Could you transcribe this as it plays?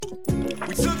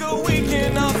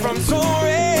from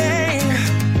touring,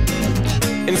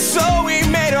 and so we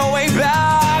made our way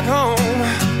back home.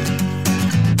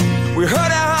 We heard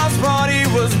a house party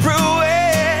was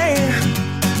brewing.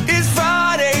 It's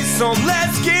Friday, so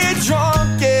let's get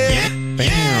drunk, yeah.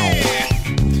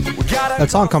 That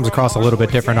song comes across a little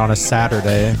bit different on a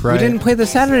Saturday, right? We didn't play the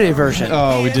Saturday version.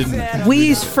 Oh, we didn't.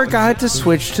 We forgot to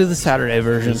switch to the Saturday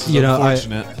version. You know,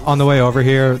 on the way over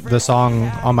here, the song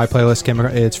on my playlist came.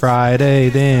 It's Friday,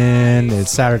 then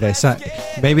it's Saturday. So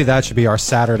maybe that should be our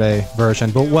Saturday version.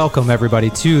 But welcome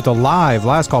everybody to the live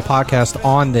Last Call podcast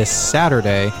on this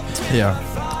Saturday.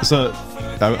 Yeah. So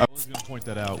I was going to point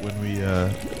that out when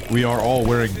we are all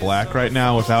wearing black right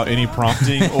now without any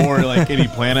prompting or like any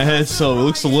plan ahead. So it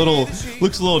looks a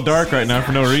little dark right now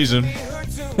for no reason.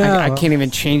 I can't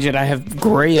even change it. I have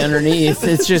gray underneath.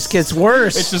 It just gets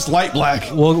worse. It's just light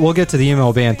black. We'll get to the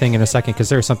email ban thing in a second because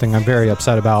there's something I'm very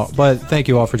upset about. But thank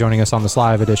you all for joining us on this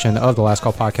live edition of the Last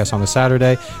Call podcast on the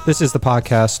Saturday. This is the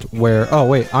podcast where,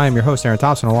 I am your host, Aaron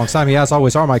Thompson. Alongside me, as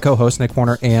always, are my co-hosts, Nick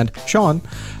Warner and Sean.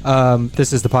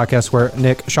 This is the podcast where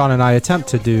Nick, Sean, and I attempt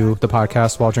to do the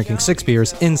podcast while drinking 6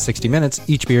 beers in 60 minutes.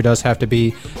 Each beer does have to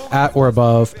be at or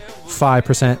above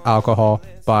 5% alcohol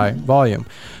by volume.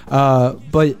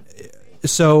 But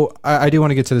so I do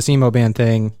want to get to this emo band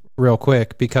thing real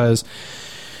quick because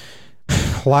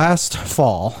last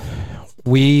fall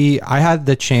I had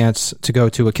the chance to go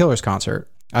to a Killers concert.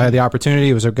 I had the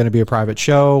opportunity. It was going to be a private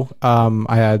show.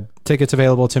 I had tickets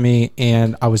available to me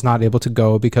and I was not able to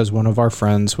go because one of our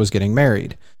friends was getting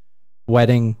married.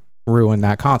 Wedding ruined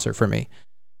that concert for me.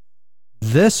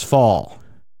 This fall,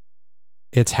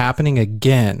 it's happening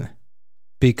again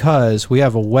because we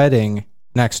have a wedding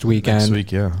next weekend. Next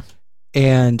week, yeah.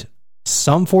 And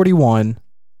Sum 41,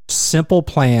 Simple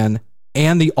Plan,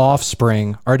 and The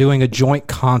Offspring are doing a joint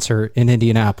concert in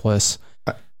Indianapolis.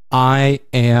 I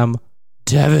am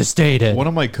devastated. One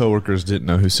of my coworkers didn't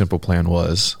know who Simple Plan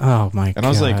was. Oh my God. And I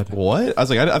was like, what? I was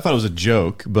like, I thought it was a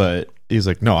joke, but he's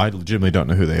like, no, I legitimately don't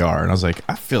know who they are. And I was like,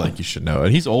 I feel like you should know.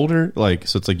 And he's older,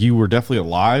 so it's like you were definitely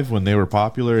alive when they were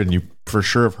popular and you for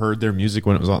sure have heard their music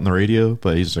when it was on the radio,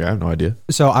 but he's like, I have no idea.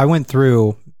 So I went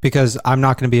through, because I'm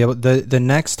not going to be able, the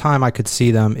next time I could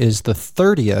see them is the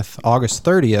 30th, August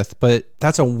 30th, but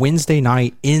that's a Wednesday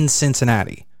night in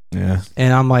Cincinnati. Yeah.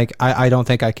 And I'm like, I don't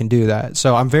think I can do that.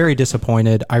 So I'm very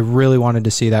disappointed. I really wanted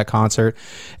to see that concert.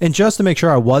 And just to make sure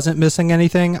I wasn't missing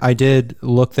anything, I did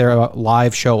look their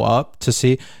live show up to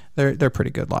see. They're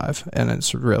pretty good live, and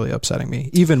it's really upsetting me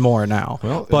even more now.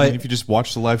 Well, but I mean, if you just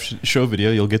watch the live show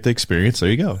video, you'll get the experience. There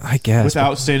you go. I guess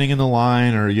without standing in the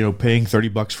line or paying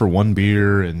 $30 for one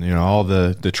beer and all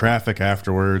the traffic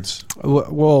afterwards.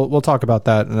 We'll talk about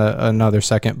that in another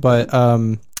second. But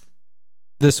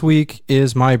this week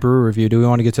is my brew review. Do we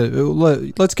want to get to?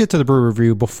 Let's get to the brew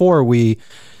review before we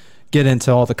get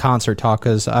into all the concert talk,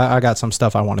 because I got some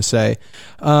stuff I want to say.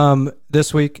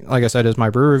 This week, like I said, is my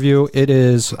brew review. It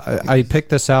is, I picked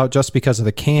this out just because of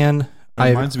the can. It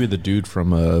reminds me of the dude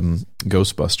from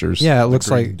Ghostbusters. Yeah, it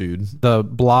looks like the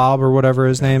Blob or whatever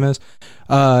his name is.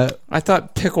 I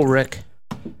thought Pickle Rick.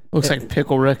 Looks like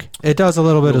Pickle Rick. It does a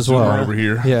little bit as well. Over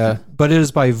here. Yeah, but it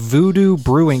is by Voodoo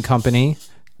Brewing Company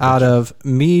out of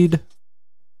Meadville,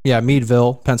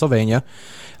 Pennsylvania.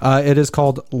 It is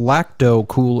called Lacto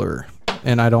Cooler,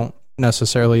 and I don't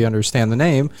necessarily understand the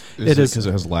name. Is it because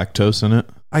it has lactose in it?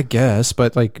 I guess,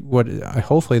 but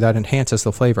hopefully that enhances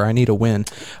the flavor. I need a win.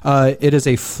 It is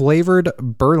a flavored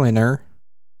Berliner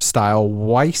style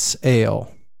Weiss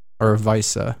ale, or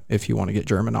Weisse if you want to get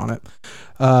German on it.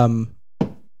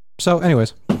 So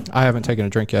anyways, I haven't taken a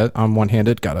drink yet. I'm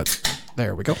one-handed. Got it.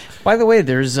 There we go. By the way,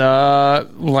 there's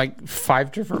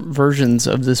 5 different versions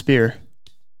of this beer.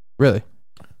 Really?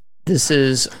 This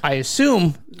is, I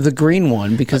assume, the green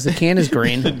one because the can is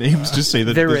green. The names just say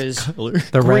that there is color.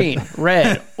 The green,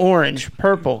 red, orange,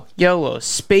 purple, yellow,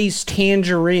 space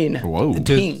tangerine, whoa,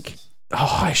 pink.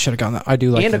 Oh, I should have gotten that. I do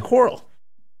like and a coral.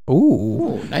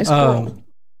 Ooh, nice coral.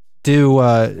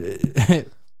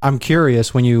 I'm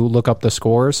curious when you look up the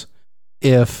scores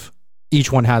if each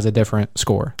one has a different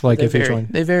score. Like they if vary. each one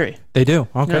They vary. They do.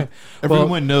 Okay. Yeah.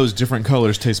 Everyone knows different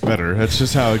colors taste better. That's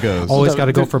just how it goes. Always got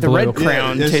to go for the blue. Red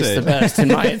Crown tastes the best in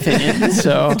my opinion.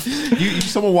 So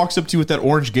someone walks up to you with that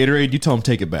orange Gatorade, you tell them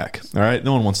take it back. All right?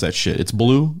 No one wants that shit. It's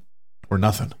blue or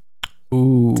nothing.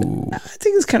 Ooh. I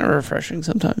think it's kind of refreshing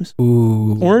sometimes.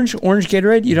 Ooh. Orange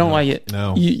Gatorade, you don't like it.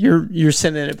 No. You're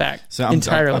sending it back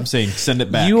entirely. I'm saying send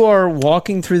it back. You are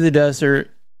walking through the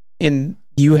desert and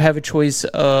you have a choice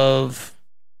of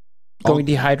going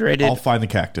dehydrated. I'll find the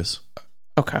cactus.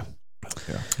 Okay.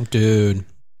 Yeah. Dude,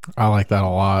 I like that a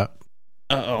lot.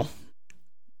 Uh-oh.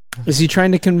 Is he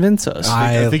trying to convince us?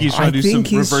 I think he's trying to do some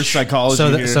reverse psychology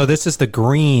here. So this is the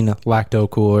green lacto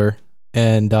cooler,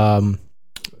 and I'm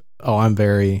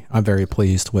very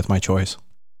pleased with my choice.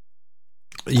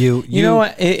 You know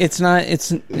what? It's not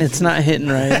hitting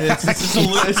right. It's just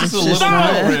a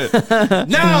little bit.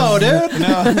 No, dude.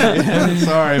 No,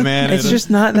 sorry, man. It's just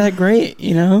not that great,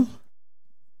 you know.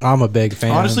 I'm a big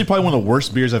fan. Honestly, probably one of the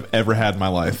worst beers I've ever had in my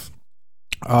life.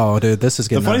 Oh, dude, this is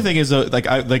getting. The funny thing is, though,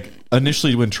 like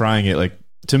initially when trying it, like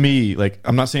to me, like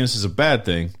I'm not saying this is a bad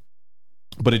thing,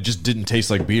 but it just didn't taste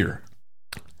like beer.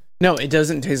 No, it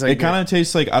doesn't taste like. It kind of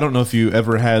tastes like, I don't know if you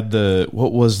ever had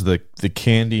what was the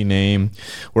candy name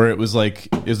where it was like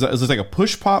it was like a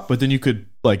push pop, but then you could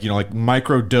like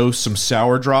micro dose some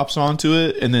sour drops onto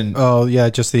it, and then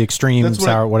just the extreme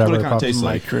sour, whatever it tastes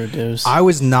like. Micro dose. I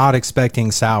was not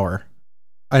expecting sour,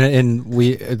 and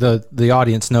the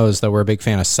audience knows that we're a big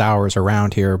fan of sours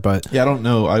around here, but yeah, I don't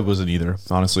know. I wasn't either.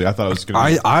 Honestly, I thought it was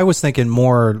gonna. I was thinking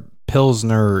more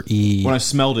Pilsner-y. When I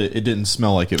smelled it, it didn't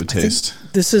smell like it would taste.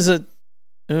 This is a.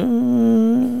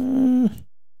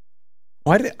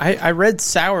 Why did I read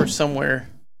sour somewhere?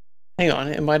 Hang on,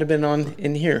 it might have been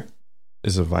in here.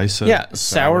 Is a Weiss?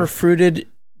 Sour fruited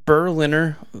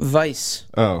Berliner Weiss.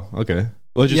 Oh, okay.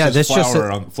 Well, it just says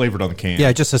flour flavored on the can. Yeah,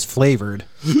 it just says flavored.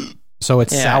 So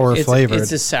it's sour flavored.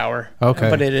 It's a sour. Okay,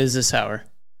 but it is a sour.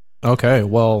 Okay,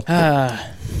 well,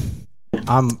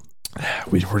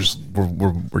 we're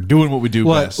doing what we do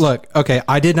best. Look, okay,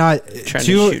 I did not.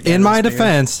 In my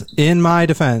defense,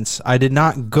 I did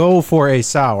not go for a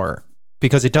sour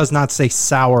because it does not say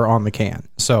sour on the can.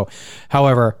 So,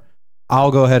 however,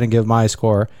 I'll go ahead and give my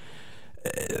score.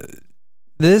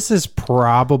 This is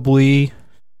probably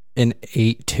an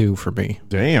 8.2 for me.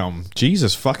 Damn,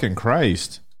 Jesus fucking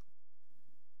Christ!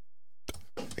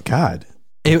 God.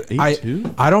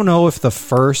 I don't know if the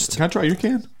first. Can I try your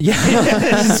can? Yeah.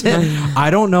 I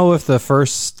don't know if the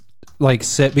first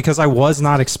sip, because I was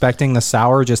not expecting the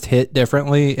sour, just hit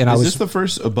differently, and Is this the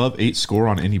first above 8 score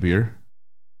on any beer?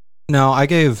 No, I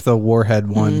gave the Warhead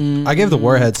one. I gave the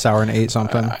Warhead sour an 8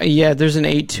 something. Yeah, there's an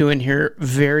 8.2 in here.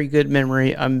 Very good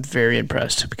memory. I'm very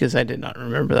impressed because I did not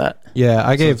remember that. Yeah,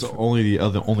 I gave only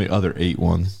the only other 8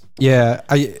 one. Yeah,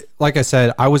 like I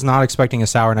said, I was not expecting a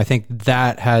sour, and I think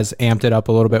that has amped it up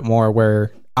a little bit more,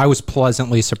 where I was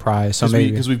pleasantly surprised. So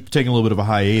maybe because we've taken a little bit of a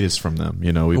hiatus from them,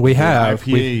 we have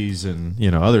IPAs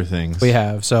and other things. We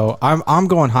have. So I'm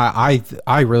going high.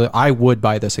 I would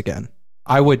buy this again.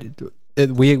 I would.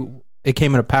 It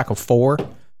came in a pack of 4,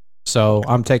 so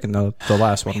I'm taking the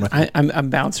last one. I'm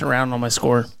bouncing around on my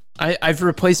score. I've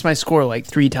replaced my score like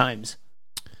 3 times.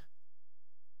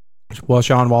 Well,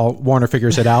 Sean, while Warner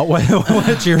figures it out,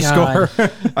 what's your score?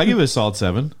 I give it a solid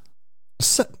 7.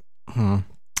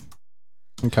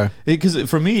 Okay. Because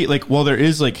for me, while there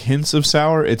is hints of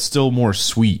sour, it's still more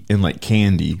sweet and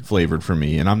candy flavored for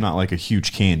me, and I'm not a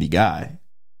huge candy guy.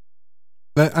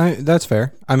 That's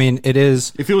fair. I mean, it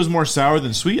is. If it was more sour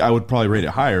than sweet, I would probably rate it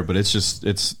higher. But it's just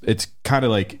it's kind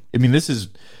of this is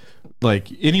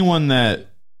anyone that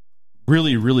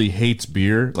really, really hates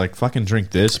beer, fucking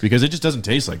drink this, because it just doesn't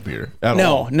taste like beer at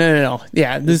all. No.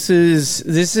 Yeah, this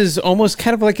is almost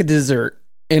kind of like a dessert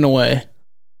in a way.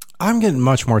 I'm getting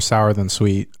much more sour than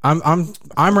sweet. I'm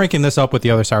ranking this up with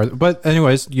the other sour. But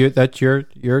anyways, that's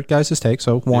your guys' take.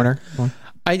 So Warner. Yeah.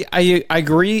 I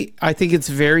agree. I think it's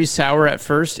very sour at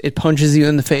first. It punches you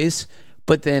in the face,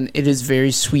 but then it is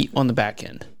very sweet on the back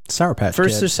end. Sour Patch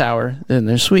First Kid. They're sour, then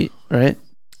they're sweet, right?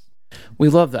 We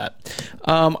love that.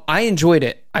 I enjoyed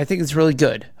it. I think it's really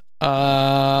good.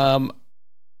 I'm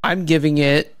giving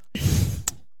it...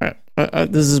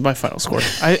 this is my final score.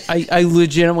 I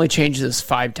legitimately changed this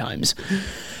 5 times.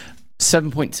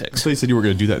 7.6. So you said you were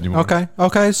going to do that anymore.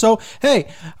 Okay. So,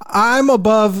 hey, I'm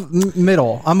above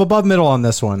middle. I'm above middle on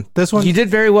this one. You did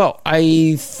very well.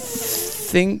 I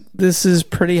think this is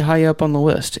pretty high up on the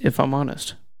list, if I'm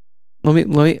honest. Let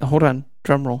me hold on.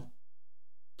 Drum roll.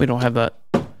 We don't have that.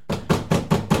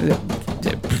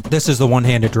 This is the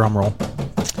one-handed drum roll.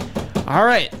 All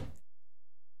right.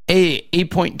 A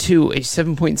 8.2, a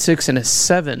 7.6, and a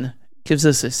 7 gives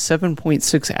us a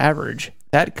 7.6 average.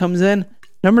 That comes in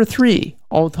number 3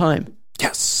 all time.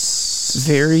 Yes.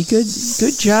 Very good.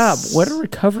 Good job. What a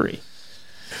recovery.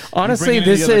 Honestly,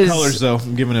 this is colors though.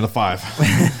 I'm giving it a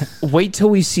 5. Wait till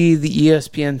we see the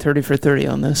ESPN 30 for 30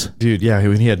 on this. Dude, yeah,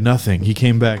 when he had nothing, he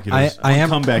came back. I am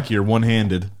comeback here,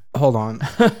 one-handed. Hold on.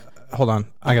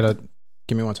 I gotta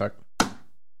give me one sec. Are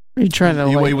you trying to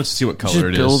he wants to see what color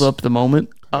it is. Build up the moment.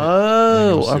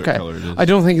 Oh, okay. I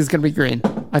don't think it's gonna be green.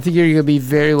 I think you're going to be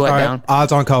very let All right, down.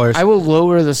 odds on colors. I will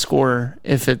lower the score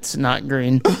if it's not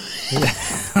green.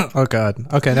 Oh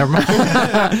God. Okay, never mind.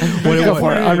 Go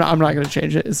for it. I'm not going to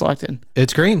change it. It's locked in.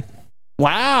 It's green.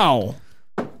 Wow.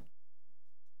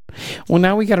 Well,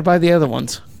 now we got to buy the other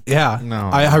ones. Yeah. No.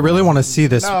 I really want to see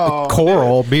this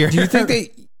coral beer. Do you think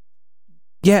they?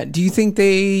 Yeah. Do you think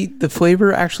the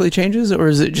flavor actually changes, or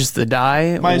is it just the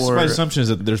dye? My assumption is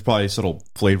that there's probably subtle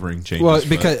flavoring changes. Well,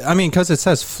 because it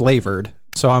says flavored,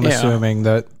 so I'm assuming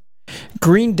that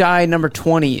green dye number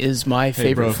 20 is my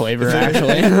favorite flavor.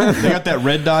 Actually, they got that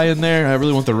red dye in there. I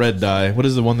really want the red dye. What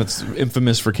is the one that's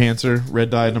infamous for cancer? Red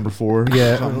dye number 4.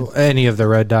 Yeah, any of the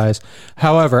red dyes.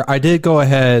 However, I did go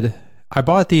ahead. I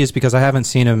bought these because I haven't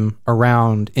seen them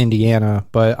around Indiana,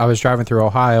 but I was driving through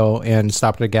Ohio and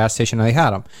stopped at a gas station and they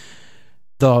had them.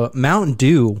 The Mountain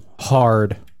Dew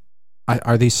hard.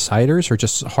 Are these ciders or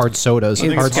just hard sodas?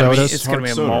 Hard sodas. It's going to be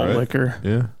a soda, malt right? liquor.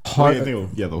 Yeah. Hard-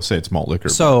 They'll say it's malt liquor.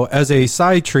 So, as a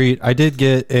side treat, I did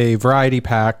get a variety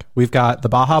pack. We've got the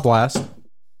Baja Blast,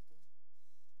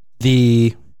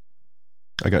 the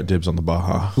I got dibs on the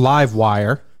Baja. Live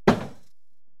Wire,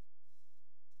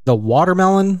 the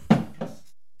Watermelon,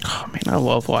 Oh man, I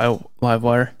love live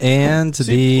wire. and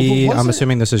I'm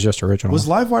assuming this is just original. Was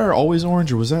Livewire always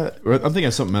orange, or was that? Or I'm thinking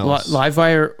of something else. Live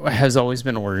wire has always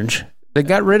been orange. They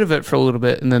got rid of it for a little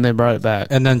bit, and then they brought it back.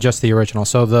 And then just the original.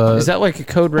 So Is that like a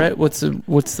Code Red? What's the?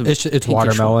 it's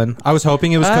watermelon. I was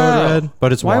hoping it was Code Red,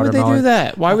 but it's why watermelon. would they do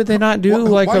that? Why would they not do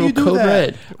Why a you do Code that?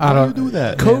 Red? Why do you do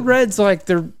that? Code Red's like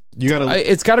their. You gotta.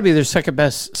 It's got to be their second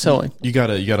best selling. You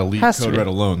gotta leave Has to Code be. Red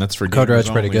alone. That's for Code gamers Red's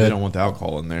pretty only. good. They don't want the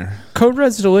alcohol in there. Code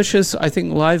Red's delicious. I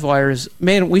think Live Wires.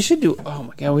 Man, we should do. Oh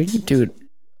my god, we could do it.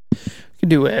 We could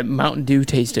do a Mountain Dew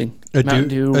tasting. A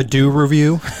Dew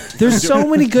review. There's so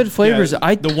many good flavors.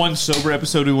 Yeah, the one sober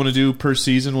episode we want to do per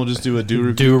season, we'll just do a Dew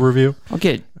review. Dew review. I'll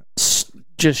get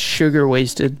just sugar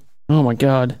wasted. Oh my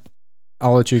god.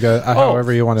 I'll let you go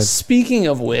however you want to. Speaking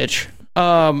of which,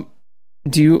 do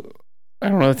you? I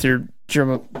don't know if you're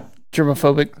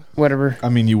germophobic, whatever. I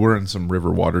mean, you were in some river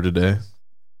water today.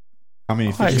 How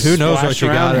many fish? Who knows what Splash you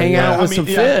around, got? hang out with some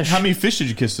fish. How many fish did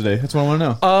you kiss today? That's what I want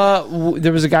to know.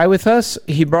 There was a guy with us.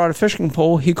 He brought a fishing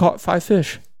pole. He caught 5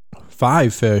 fish.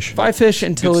 5 fish. 5 fish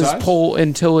until Good his size? pole.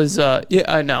 Until his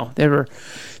no, there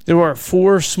were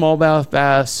 4 smallmouth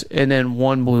bass and then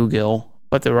 1 bluegill,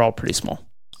 but they were all pretty small.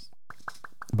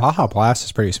 Baja Blast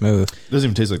is pretty smooth. It doesn't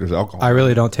even taste like there's alcohol. I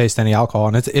really don't taste any alcohol,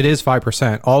 and it is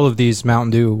 5%. All of these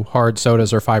Mountain Dew hard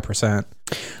sodas are 5%.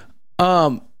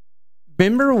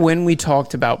 Remember when we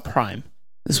talked about Prime?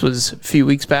 This was a few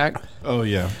weeks back. Oh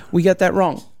yeah, We got that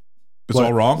wrong. it's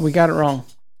all wrong. We got it wrong.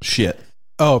 Shit.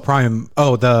 Oh, Prime.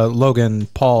 Oh, the Logan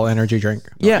Paul energy drink.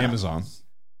 Yeah. Amazon.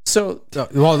 So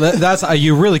Well, that's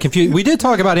you really confused. We did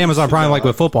talk about Amazon Prime like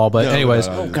with football, but anyways,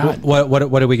 God.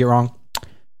 what did we get wrong?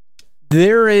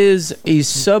 there is a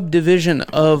subdivision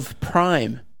of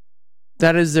Prime.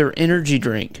 That is their energy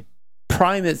drink.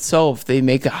 Prime itself, they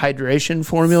make a hydration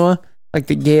formula, like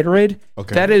the Gatorade.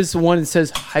 Okay. That is the one that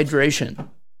says hydration.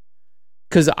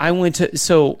 Because I went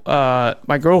to,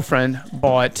 my girlfriend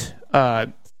bought,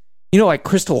 like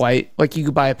Crystal Light. Like you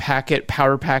could buy a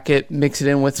powder packet, mix it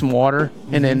in with some water,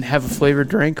 and then have a flavored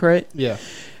drink, right? Yeah.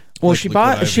 Well, Like she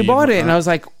liquid bought IV it, and and I was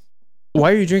like,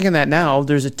 "Why are you drinking that now?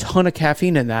 There's a ton of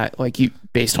caffeine in that, like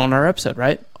based on our episode,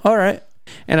 right? All right."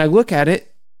 And I look at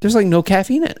it, there's like no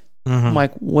caffeine in it. I'm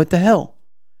like, "What the hell?"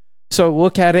 So I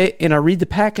look at it and I read the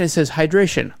pack and it says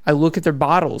hydration. I look at their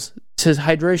bottles, it says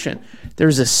hydration.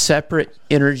 There's a separate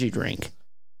energy drink.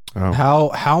 Oh.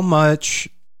 How much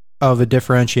of a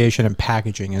differentiation in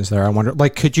packaging is there? I wonder.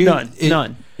 Like, could you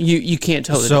None. You can't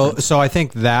tell the difference. So I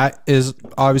think that is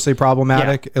obviously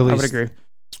problematic. Yeah, at least I would agree.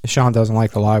 Sean doesn't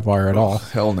like the live wire at all.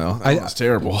 Hell no. That's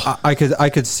terrible. I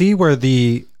could see where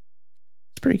the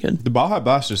It's pretty good. The Baja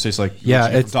Blast just tastes like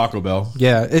it's Taco Bell.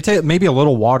 it maybe a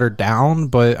little watered down,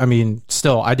 but I mean,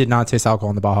 still, I did not taste alcohol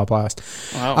in the Baja Blast.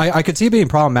 Wow. I could see it being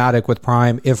problematic with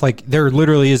Prime if like there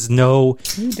literally is no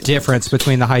difference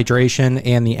between the hydration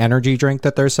and the energy drink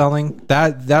that they're selling.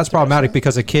 That's problematic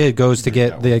because a kid goes to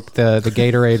get the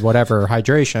Gatorade whatever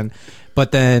hydration,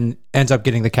 but then ends up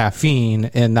getting the caffeine,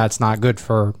 and that's not good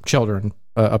for children.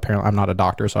 Apparently, I'm not a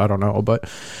doctor, so I don't know, but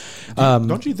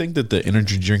Don't you think that the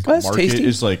energy drink Well, that's market tasty.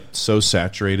 is like so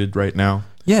saturated right now?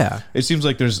 yeah. It seems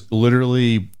like there's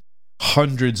literally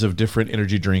hundreds of different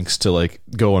energy drinks to like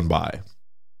go and buy.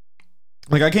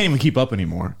 Like I can't even keep up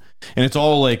anymore. and it's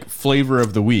all like flavor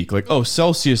of the week. Like, oh,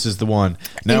 Celsius is the one.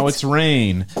 Now it's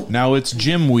rain. Now it's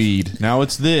gym weed. Now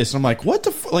it's this. And I'm like, what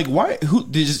the like? Why? Who?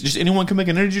 Just anyone can make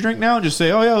an energy drink now and just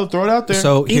say, oh yeah, throw it out there.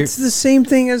 So it's the same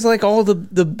thing as like all the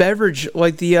beverage,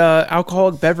 like the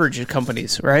alcoholic beverage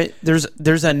companies, right?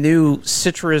 There's a new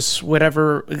citrus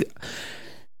whatever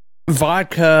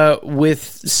vodka with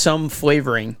some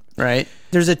flavoring, right?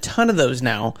 There's a ton of those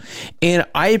now, and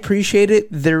I appreciate it.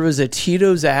 There was a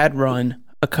Tito's ad run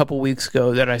a couple weeks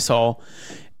ago that I saw,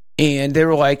 and they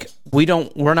were like,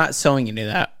 we're not selling any of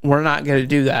that. We're not going to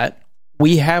do that.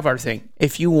 We have our thing.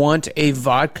 If you want a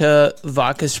vodka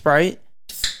Sprite,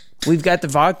 we've got the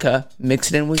vodka.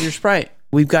 Mix it in with your Sprite.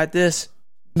 We've got this.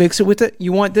 Mix it with it.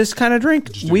 You want this kind of drink?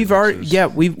 We've already,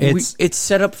 it's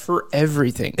set up for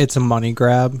everything. It's a money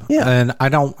grab, and I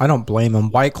don't blame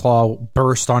them. White Claw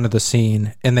burst onto the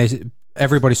scene, and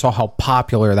everybody saw how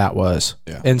popular that was,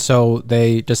 and so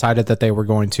they decided that they were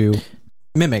going to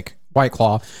mimic White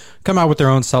Claw, come out with their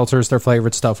own seltzers, their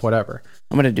flavored stuff, whatever.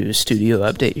 I'm gonna do a studio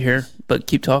update here, but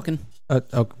keep talking.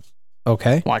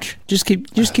 Okay. Watch. Just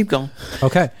keep going.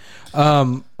 Okay.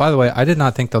 By the way, I did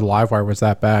not think the Livewire was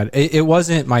that bad. It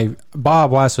wasn't. My Baja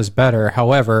Blast was better.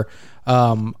 However,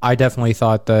 I definitely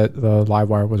thought that the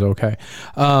Livewire was okay.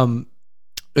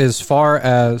 As far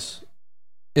as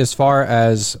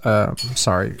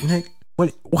sorry, Nick.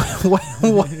 What?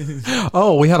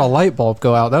 Oh, we had a light bulb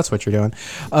go out. That's what you're doing.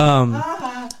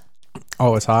 Oh,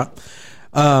 it's hot.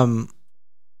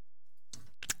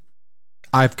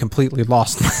 I've completely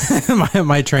lost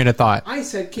my train of thought. I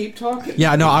said keep talking.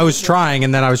 Yeah, no, I was trying,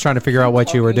 and then I was trying to figure out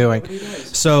what you were doing.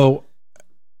 So,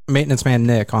 maintenance man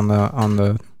Nick on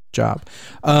the job.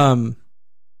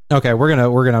 Okay, we're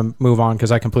gonna move on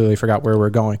because I completely forgot where we're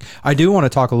going. I do want to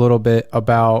talk a little bit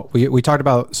about we talked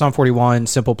about Sum 41,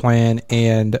 Simple Plan,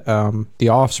 and The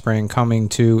Offspring coming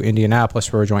to Indianapolis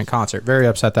for a joint concert. Very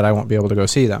upset that I won't be able to go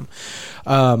see them.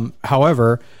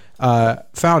 However,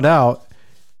 found out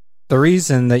the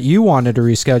reason that you wanted to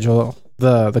reschedule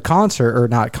the concert, or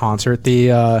not concert,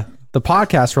 the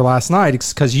podcast for last night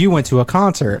is because you went to a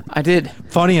concert. I did.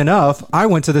 Funny enough, I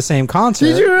went to the same concert.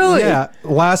 Did you really? Yeah,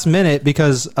 last minute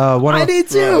because I did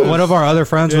too. One of our other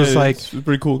friends was like, it's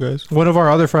pretty cool, guys. One of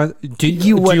our other friends. Do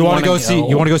you want to go see?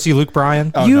 You want to go see Luke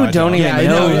Bryan? Oh, you don't even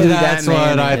know who that's that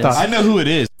man what I is. thought. I know who it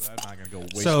is. I'm not gonna go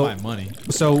waste my money.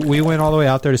 So we went all the way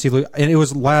out there to see Luke, and it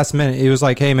was last minute. It was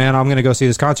like, hey man, I'm gonna go see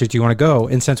this concert. Do you want to go?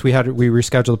 And since we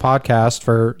rescheduled the podcast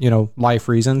for life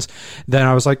reasons, then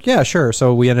I was like, yeah, sure.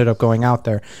 So we ended up going out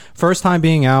there. First time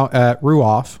being out at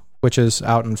Ruoff, which is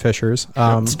out in Fishers.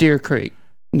 It's Deer Creek.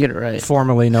 Get it right.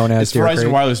 Formerly known as It's Deer Verizon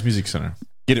Creek. Wireless Music Center.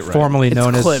 Get it right. Formerly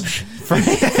known as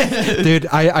Klipsch. Dude,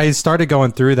 I started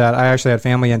going through that. I actually had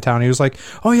family in town. He was like,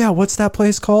 "Oh yeah, what's that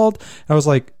place called?" I was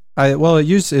like,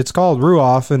 it's called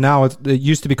Ruoff, and now it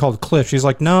used to be called Cliff." She's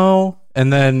like, "No,"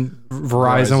 and then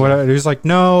Verizon. Whatever. He's like,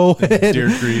 "No." Deer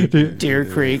Creek. Deer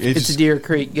Creek. It's Deer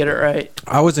Creek. Get it right.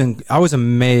 I was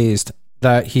amazed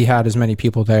that he had as many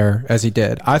people there as he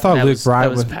did. I thought Luke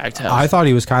Bryan was packed house. I thought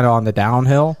he was kind of on the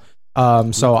downhill.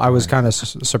 So I was kind of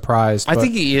surprised. I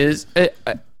think he is.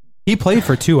 He played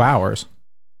for 2 hours.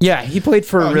 Yeah, he played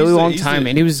for a really long time,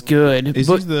 and he was good. Is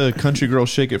he the country girl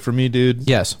Shake It For Me dude?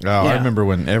 Yes. Oh, I remember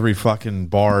when every fucking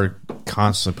bar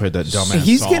constantly played that dumbass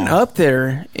He's song. getting up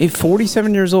there. He's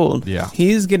 47 years old. Yeah.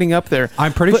 He's getting up there.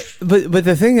 I'm pretty But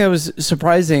the thing that was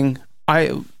surprising,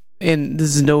 and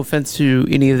this is no offense to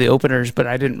any of the openers, but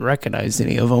I didn't recognize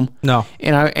any of them. No.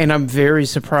 And I'm very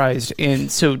surprised.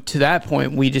 And so to that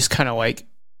point, we just kind of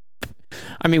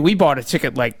we bought a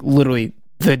ticket like literally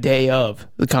the day of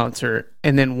the concert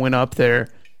and then went up there,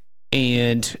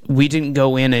 and we didn't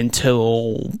go in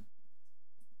until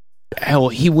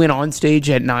he went on stage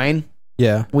at 9.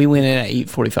 Yeah. We went in at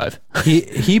 8:45.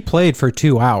 He played for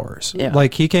 2 hours. Yeah.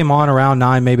 Like he came on around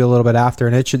 9, maybe a little bit after,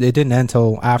 and it didn't end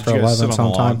till after Did you guys 11 sit on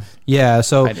the sometime. lawn? Yeah,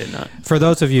 so I did not. For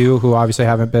those of you who obviously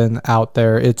haven't been out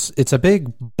there, it's a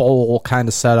big bowl kind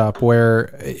of setup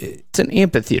where It's an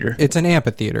amphitheater. it's an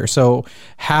amphitheater. So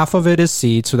half of it is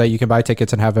seats so that you can buy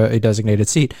tickets and have a designated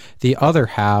seat. The other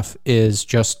half is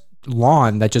just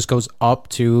lawn that just goes up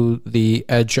to the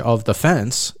edge of the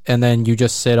fence, and then you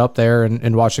just sit up there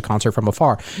and watch the concert from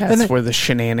afar. That's where the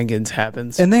shenanigans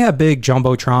happens. And they have big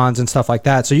jumbotrons and stuff like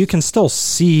that, so you can still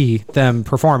see them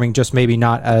performing, just maybe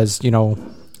not as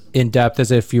in depth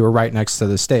as if you were right next to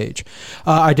the stage.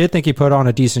 I did think he put on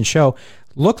a decent show.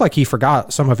 Looked like he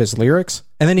forgot some of his lyrics,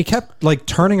 and then he kept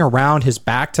turning around his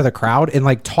back to the crowd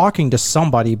and talking to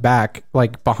somebody back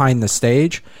behind the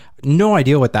stage. No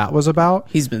idea what that was about.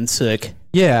 He's been sick.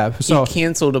 Yeah, so He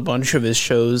canceled a bunch of his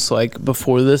shows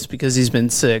before this because he's been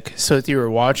sick. So if you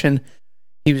were watching,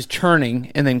 he was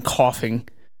churning and then coughing.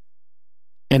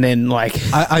 And then like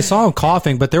I saw him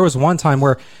coughing, but there was one time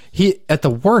where he, at the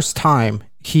worst time,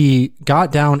 he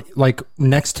got down like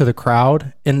next to the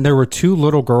crowd and there were two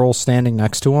little girls standing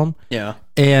next to him. Yeah.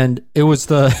 And it was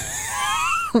the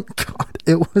God,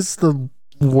 it was the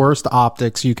worst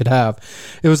optics you could have.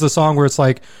 It was the song where it's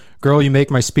like, girl, you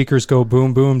make my speakers go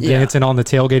boom boom, dancing on the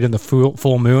tailgate in the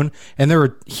full moon.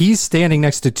 And he's standing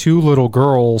next to two little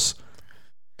girls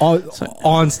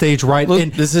on stage, right? Luke,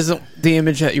 and this isn't the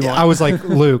image that you want. I was like,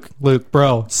 Luke,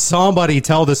 bro, somebody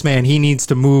tell this man he needs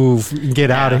to move and get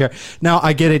out of here. Now,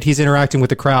 I get it. He's interacting with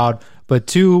the crowd, but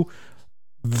two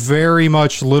very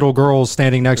much little girls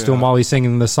standing next to him while he's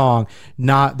singing the song,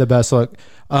 not the best look.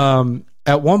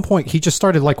 At one point, he just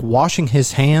started like washing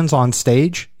his hands on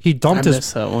stage. He dumped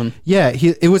missed that one. Yeah,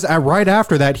 it was right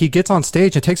after that. He gets on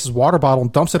stage and takes his water bottle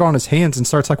and dumps it on his hands and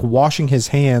starts like washing his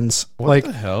hands. What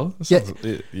the hell?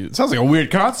 It sounds like a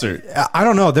weird concert. I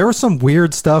don't know. There was some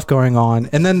weird stuff going on.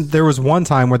 And then there was one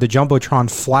time where the Jumbotron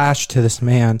flashed to this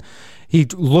man. He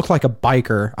looked like a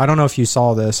biker. I don't know if you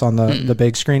saw this on the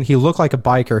big screen. He looked like a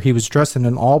biker. He was dressed in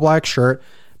an all black shirt,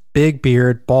 big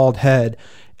beard, bald head,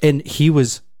 and he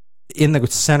was in the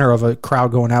center of a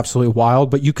crowd going absolutely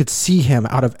wild, but you could see him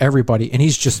out of everybody, and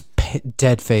he's just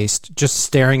dead faced, just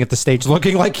staring at the stage,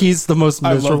 looking like he's the most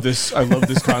miserable. I love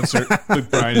this concert. Luke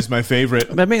Bryan is my favorite.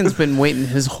 That man's been waiting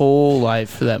his whole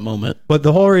life for that moment. But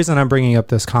the whole reason I'm bringing up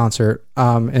this concert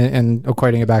and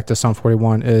equating it back to Sum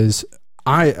 41 is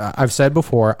I've said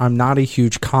before, I'm not a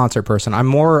huge concert person. I'm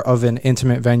more of an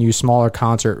intimate venue, smaller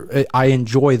concert. I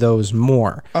enjoy those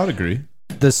more. I would agree.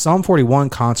 The Sum 41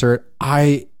 concert,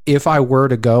 if I were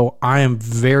to go, I am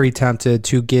very tempted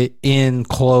to get in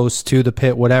close to the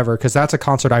pit, whatever, because that's a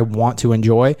concert I want to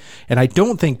enjoy. And I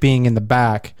don't think being in the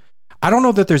back, I don't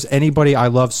know that there's anybody I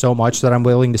love so much that I'm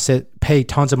willing to pay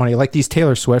tons of money. Like these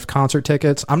Taylor Swift concert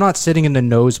tickets, I'm not sitting in the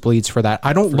nosebleeds for that.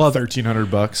 I don't love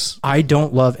 $1,300. I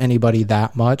don't love anybody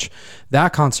that much.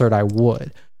 That concert I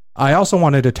would. I also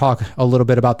wanted to talk a little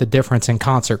bit about the difference in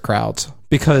concert crowds,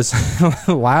 because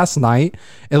last night,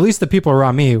 at least the people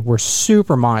around me were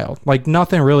super mild, like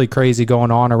nothing really crazy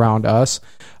going on around us.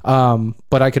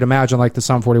 But I could imagine like the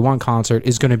Sum 41 concert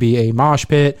is going to be a mosh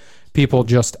pit, people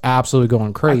just absolutely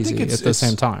going crazy at the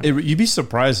same time. You'd be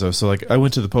surprised though. So like I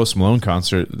went to the Post Malone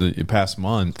concert the past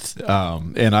month,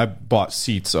 and I bought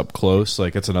seats up close.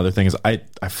 Like that's another thing is I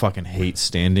fucking hate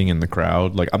standing in the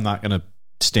crowd. Like I'm not going to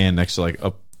stand next to like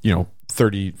a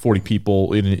 30, 40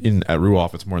 people in at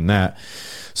Ruoff. It's more than that.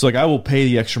 So like I will pay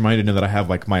the extra money to know that I have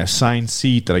like my assigned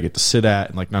seat that I get to sit at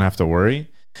and like not have to worry.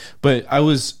 But I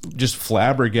was just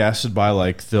flabbergasted by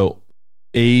like the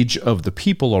age of the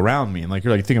people around me. And like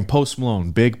you're like thinking Post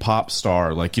Malone, big pop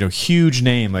star, like huge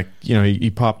name, like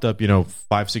he popped up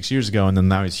 5-6 years ago and then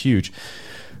now he's huge.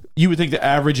 You would think the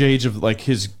average age of like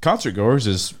his concert goers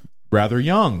is rather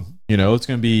young. It's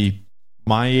going to be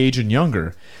my age and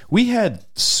younger. We had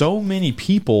so many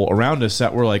people around us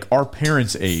that were like our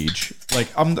parents' age. Like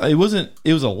it was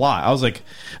a lot. I was like,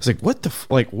 what the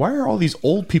why are all these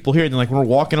old people here? And then like when we're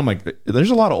walking, I'm like, there's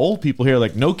a lot of old people here,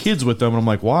 like no kids with them. And I'm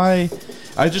like, why?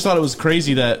 I just thought it was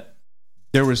crazy that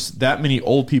there was that many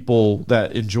old people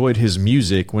that enjoyed his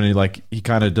music when he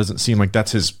kind of doesn't seem like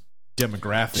that's his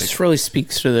demographic. Just really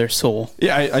speaks to their soul.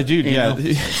 Yeah, I do. Yeah,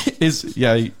 his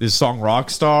song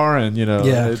 "Rockstar" and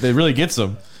it really gets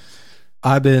them.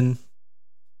 I've been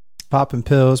popping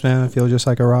pills, man. I feel just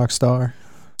like a rock star.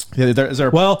 Yeah, I know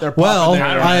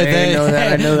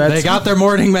that. They got their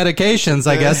morning medications.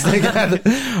 I guess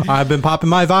I've been popping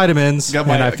my vitamins,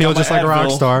 and I feel just like a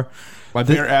rock star. My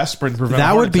mere aspirin prevent.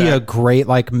 That would be a great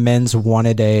like men's one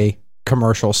a day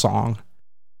commercial song.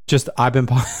 Just I've been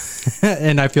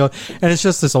and I feel, and it's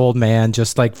just this old man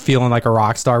just like feeling like a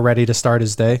rock star ready to start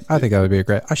his day. I think that would be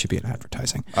I should be in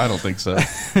advertising. I don't think so. I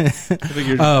think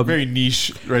you're very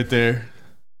niche right there.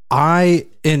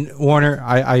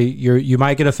 Warner, you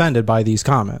might get offended by these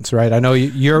comments, right? I know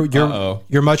you're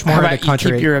much more in the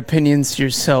country. You keep your opinions to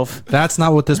yourself. That's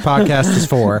not what this podcast is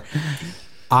for.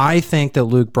 I think that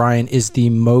Luke Bryan is the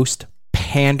most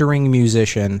pandering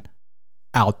musician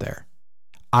out there.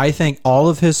 I think all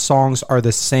of his songs are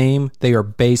the same. They are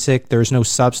basic. There's no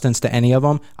substance to any of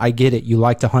them. I get it. You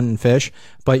like to hunt and fish,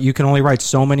 but you can only write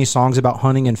so many songs about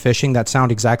hunting and fishing that sound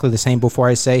exactly the same before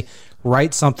I say,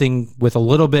 write something with a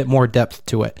little bit more depth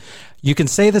to it. You can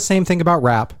say the same thing about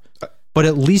rap, but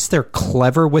at least they're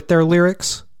clever with their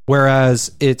lyrics.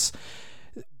 Whereas it's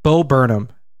Bo Burnham.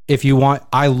 If you want,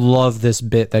 I love this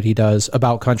bit that he does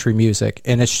about country music,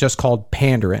 and it's just called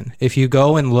Panderin. If you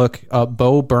go and look up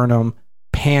Bo Burnham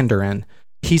Panderin,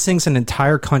 he sings an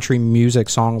entire country music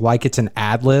song like it's an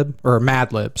ad lib or a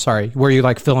mad lib, sorry, where you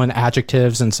like fill in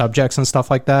adjectives and subjects and stuff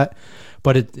like that.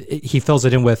 But he fills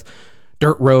it in with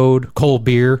dirt road, cold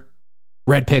beer,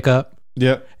 red pickup.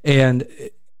 Yeah. And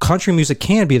country music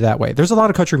can be that way. There's a lot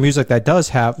of country music that does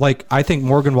have, like, I think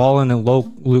Morgan Wallen and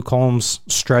Luke Combs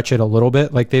stretch it a little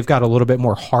bit. Like, they've got a little bit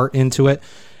more heart into it.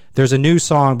 There's a new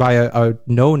song by a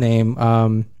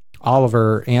no-name,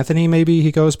 Oliver Anthony, maybe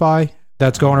he goes by,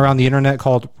 that's going around the internet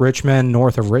called Rich Men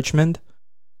North of Richmond.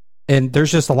 And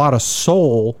there's just a lot of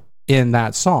soul in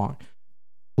that song.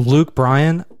 Luke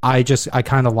Bryan, I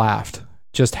kind of laughed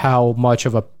just how much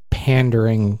of a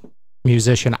pandering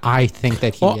musician I think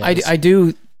that he is. I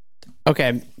do.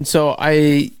 Okay, so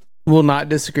I will not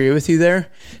disagree with you there,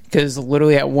 because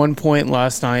literally at one point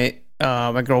last night,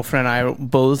 my girlfriend and I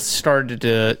both started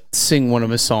to sing one of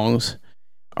his songs,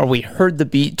 or we heard the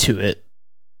beat to it,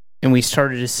 and we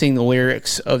started to sing the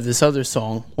lyrics of this other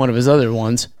song, one of his other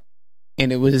ones,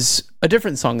 and it was a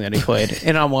different song that he played.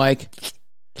 And I'm like,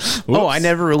 oh, I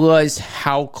never realized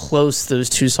how close those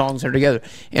two songs are together.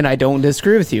 And I don't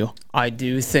disagree with you. I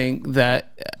do think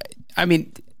that, I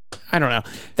mean, I don't know.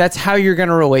 That's how you're going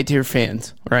to relate to your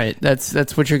fans, right?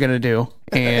 That's what you're going to do.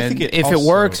 And if it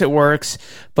works, it works.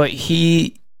 But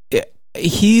he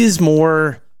is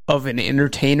more of an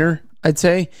entertainer, I'd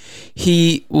say.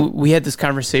 We had this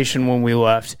conversation when we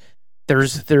left.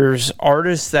 There's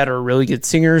artists that are really good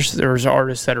singers. There's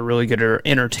artists that are really good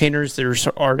entertainers. There's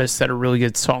artists that are really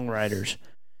good songwriters.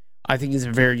 I think he's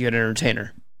a very good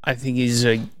entertainer. I think he's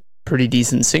a pretty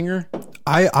decent singer.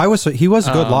 He was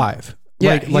good live.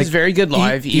 Yeah, he's very good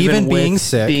live. Even being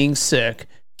being sick,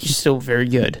 he's still very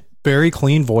good. Very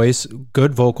clean voice,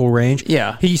 good vocal range.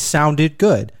 Yeah. He sounded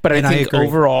good. But I think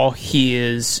overall he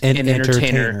is an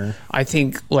entertainer. I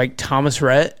think like Thomas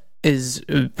Rhett is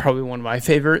probably one of my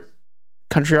favorite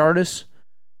country artists.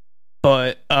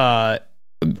 But I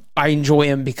enjoy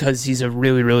him because he's a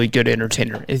really, really good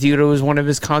entertainer. If you go to one of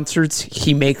his concerts,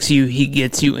 he gets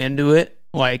you into it.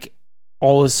 Like,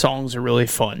 all his songs are really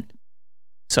fun.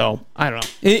 So I don't know.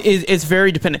 It's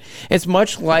very dependent. It's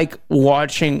much like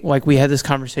watching, like we had this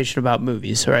conversation about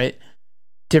movies, right?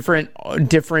 Different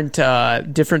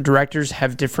directors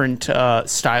have different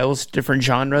styles, different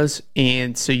genres,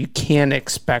 and so you can't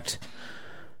expect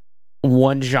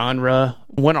one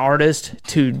artist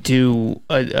to do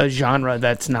a genre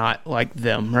that's not like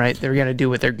them, right? They're gonna do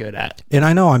what they're good at. And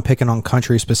I know I'm picking on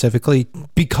country specifically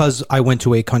because I went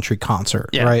to a country concert,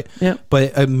 right? Yeah.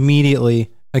 But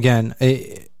immediately, again,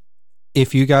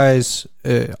 if you guys,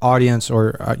 audience,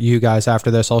 or you guys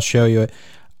after this, I'll show you it.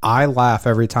 I laugh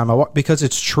every time I watch because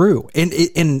it's true.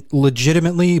 And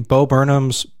legitimately, Bo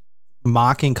Burnham's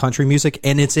mocking country music,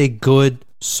 and it's a good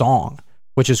song,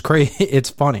 which is crazy. It's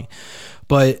funny.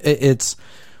 But it's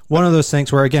one of those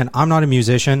things where, again, I'm not a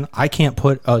musician. I can't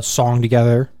put a song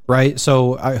together, right?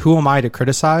 So who am I to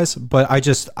criticize? But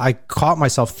I caught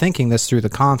myself thinking this through the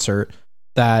concert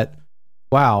that,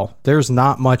 wow, there's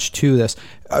not much to this.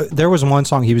 There was one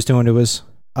song he was doing. It was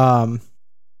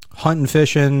hunting,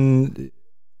 fishing,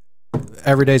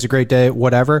 every day's a great day,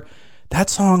 whatever. That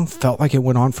song felt like it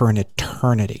went on for an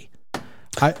eternity.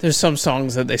 There's some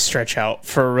songs that they stretch out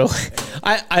for really.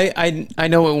 I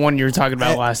know what one you were talking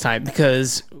about last time,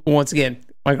 because once again,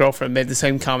 my girlfriend made the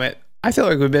same comment. I feel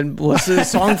like we've been listening to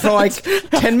this song for like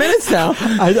 10 minutes now.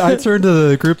 I turned to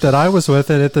the group that I was with,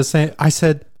 and I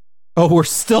said, oh, we're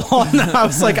still on that. I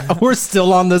was like, we're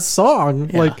still on this song.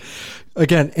 Yeah. Like,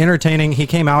 again, entertaining. He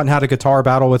came out and had a guitar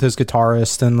battle with his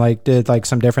guitarist and like did like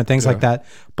some different things like that.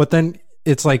 But then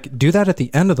it's like, do that at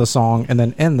the end of the song and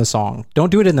then end the song.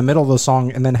 Don't do it in the middle of the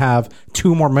song and then have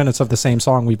 2 more minutes of the same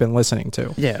song we've been listening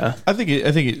to. Yeah. I think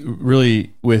it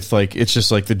really, with like, it's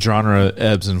just like the genre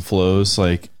ebbs and flows.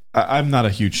 Like, I'm not a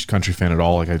huge country fan at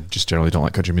all. Like, I just generally don't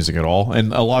like country music at all.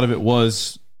 And a lot of it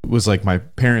was like my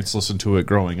parents listened to it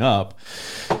growing up.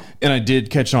 And I did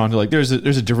catch on to like, there's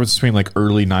a difference between like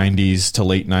early 90s to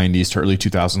late 90s to early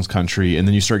 2000s country. And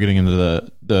then you start getting into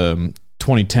the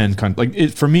 2010 country.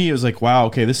 Like, for me, it was like, wow,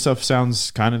 okay, this stuff sounds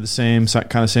kind of the same,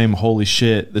 holy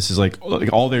shit. This is like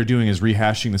all they're doing is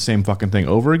rehashing the same fucking thing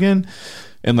over again.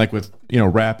 And like with,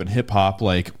 rap and hip hop,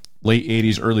 like late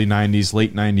 80s, early 90s,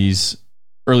 late 90s,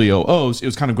 early 00s, it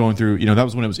was kind of going through, that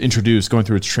was when it was introduced, going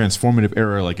through its transformative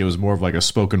era. Like, it was more of like a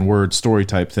spoken word story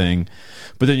type thing.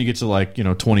 But then you get to like,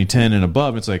 2010 and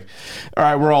above, it's like, all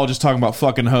right, we're all just talking about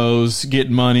fucking hoes,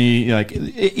 getting money. Like,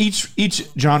 each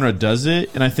genre does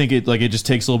it. And I think it just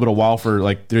takes a little bit of while for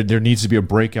like, there needs to be a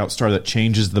breakout star that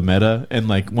changes the meta. And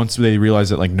like, once they realize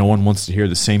that like no one wants to hear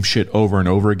the same shit over and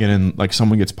over again, and like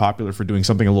someone gets popular for doing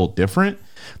something a little different,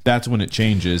 that's when it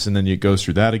changes, and then it goes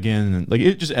through that again, and like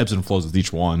it just ebbs and flows with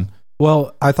each one.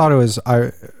 Well, I thought it was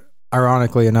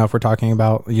ironically enough, we're talking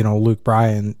about, Luke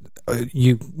Bryan.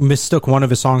 You mistook one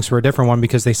of his songs for a different one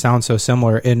because they sound so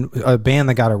similar. And a band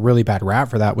that got a really bad rap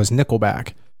for that was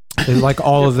Nickelback. Like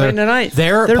all of their,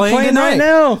 they're playing tonight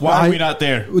now. Why are we not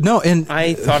there? No, and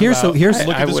I thought here's about, here's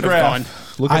Look at this would've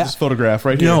graph. Look at this photograph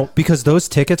right here. No, because those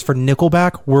tickets for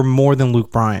Nickelback were more than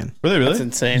Luke Bryan. Were they really? That's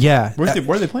insane. Yeah, Where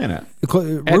are they playing at?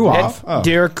 Ruoff. At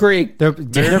Deer Creek. They're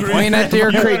playing at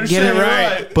Deer Creek. Get it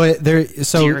right. But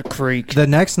Deer Creek. The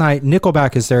next night,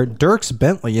 Nickelback is there. Dierks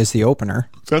Bentley is the opener.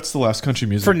 That's the last country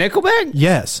music For Nickelback?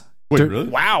 Yes. Wait, really?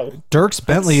 Wow. Dierks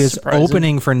Bentley is surprising.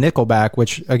 opening for Nickelback,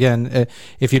 which again,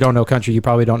 if you don't know country, you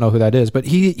probably don't know who that is. But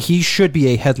he should be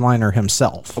a headliner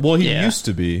himself. Well, he used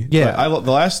to be. Yeah. But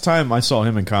the last time I saw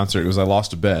him in concert was I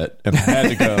lost a bet and I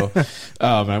had to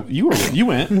go. You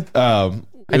went.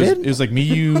 I did. It was like me,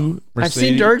 you, Mercedes. I've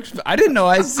seen Dierks. I didn't know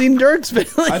I'd seen Dierks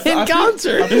Bentley in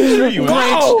concert. I'm pretty sure you went.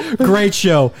 Wow. Great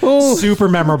show, super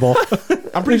memorable.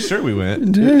 I'm pretty sure we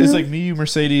went. It's like me, you,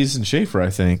 Mercedes, and Schaefer. I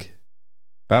think.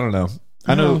 I don't know.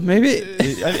 I know. Maybe.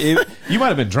 You might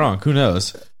have been drunk. Who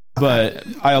knows? But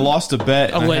I lost a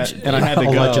bet and I had to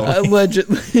go.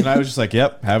 Allegedly. And I was just like,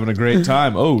 yep, having a great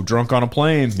time. Oh, drunk on a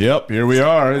plane. Yep, here we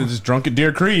are. Just drunk at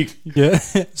Deer Creek. Yeah.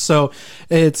 So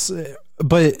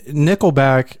but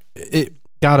Nickelback, it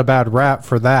got a bad rap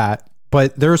for that.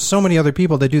 But there's so many other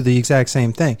people that do the exact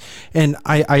same thing. And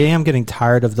I am getting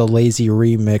tired of the lazy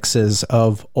remixes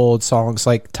of old songs.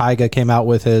 Like Tyga came out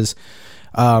with his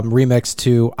remix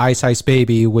to Ice Ice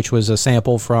Baby, which was a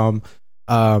sample from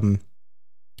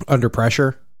Under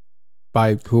Pressure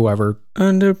by whoever.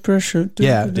 Under Pressure.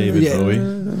 Yeah. David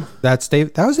Bowie. That's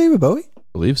Dave. That was David Bowie? I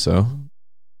believe so.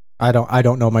 I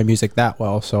don't know my music that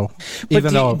well, so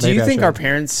even though do you maybe I think should. our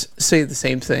parents say the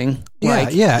same thing? Yeah,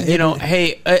 Like, yeah.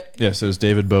 Hey, Yes, it was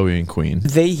David Bowie and Queen.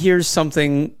 they hear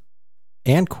something,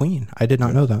 And Queen. I did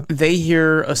not know that. they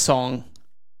hear a song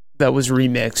that was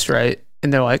remixed, right?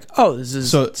 And they're like, "Oh, this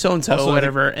is so and so, also,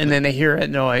 whatever." And then they hear it,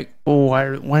 and they're like, "Oh,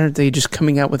 why aren't they just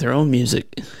coming out with their own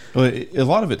music?" Well, a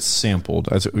lot of it's sampled.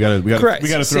 We got Correct.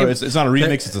 to throw. It's not a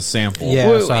remix. It's a sample. Yeah.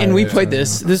 Well, sorry, and we yeah, played yeah.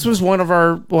 this. This was one of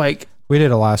our like We did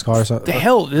a last call or something. the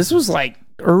hell. This was like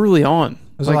early on.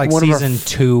 Was it like one of our season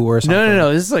 2 or something?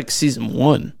 No. This is like season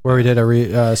 1. Where we did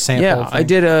a sample. Yeah,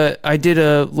 I did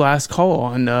a last call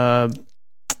on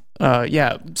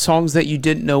songs that you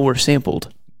didn't know were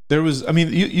sampled. There was, I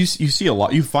mean, you see a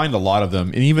lot, you find a lot of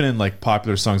them, and even in like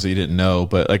popular songs that you didn't know.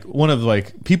 But like one of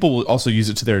like people will also use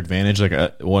it to their advantage. Like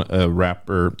a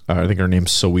rapper, I think her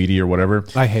name's Saweetie or whatever.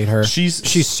 I hate her.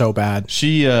 She's so bad.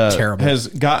 She Terrible. has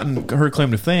gotten her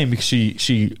claim to fame because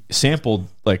she sampled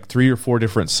like 3 or 4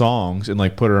 different songs and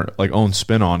like put her like own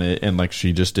spin on it, and like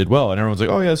she just did well, and everyone's like,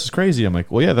 oh yeah, this is crazy. I'm like,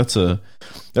 well yeah, that's a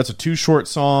Too Short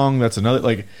song. That's another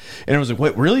like, and everyone's like,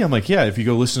 what, really? I'm like, yeah, if you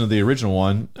go listen to the original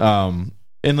one,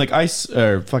 and like Ice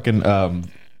or fucking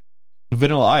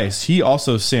Vanilla Ice, he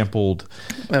also sampled.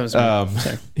 That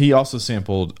was he also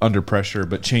sampled Under Pressure,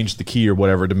 but changed the key or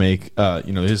whatever to make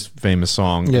his famous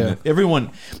song. Yeah.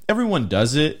 And everyone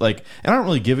does it. Like, and I don't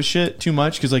really give a shit too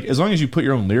much because like as long as you put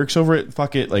your own lyrics over it,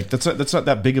 fuck it. Like that's not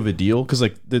that big of a deal because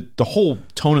like the whole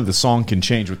tone of the song can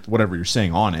change with whatever you're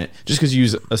saying on it. Just because you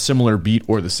use a similar beat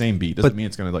or the same beat doesn't mean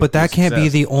it's gonna like. But that can't be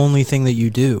success. the only thing that you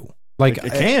do. Like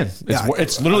It can.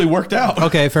 It's literally worked out.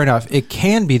 Okay, fair enough. It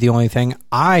can be the only thing.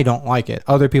 I don't like it.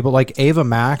 Other people like Ava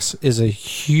Max is a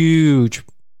huge,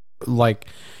 like,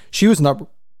 she was number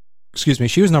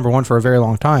one for a very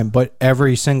long time, but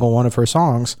every single one of her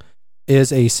songs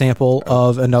is a sample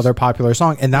of another popular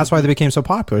song, and that's why they became so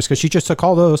popular. Because she just took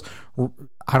all those.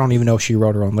 I don't even know if she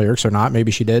wrote her own lyrics or not.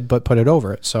 Maybe she did, but put it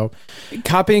over it. So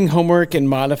copying homework and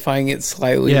modifying it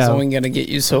slightly is only going to get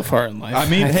you so far in life. I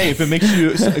mean, hey, if it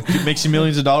makes you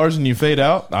millions of dollars and you fade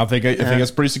out, I think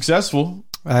that's pretty successful.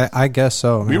 I guess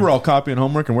so. Man. We were all copying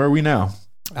homework, and where are we now?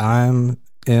 I'm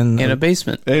in a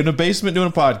basement. In a basement doing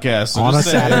a podcast so on a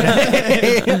just saying.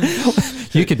 Saturday.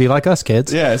 You could be like us,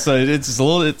 kids. Yeah, so it's a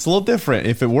little different.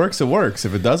 If it works, it works.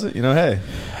 If it doesn't, hey.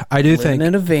 I do Living think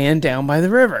in a van down by the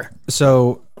river.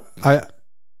 so. I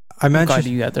I'm glad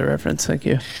mentioned you got the reference. Thank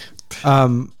you.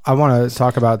 I want to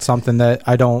talk about something that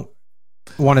I don't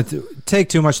want to take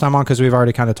too much time on because we've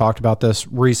already kind of talked about this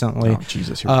recently. Oh,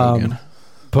 Jesus, here we go again.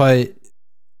 But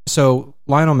so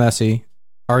Lionel Messi,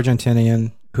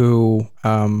 Argentinian, who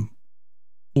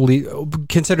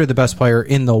considered the best player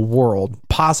in the world,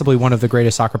 possibly one of the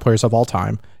greatest soccer players of all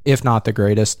time, if not the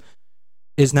greatest,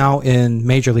 is now in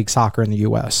Major League Soccer in the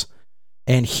U.S.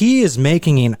 And he is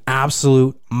making an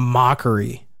absolute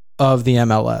mockery of the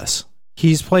MLS.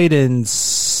 He's played in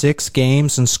 6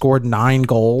 games and scored 9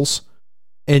 goals,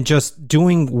 and just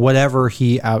doing whatever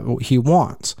he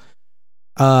wants.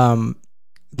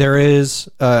 There is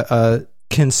a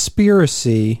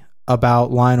conspiracy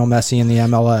about Lionel Messi in the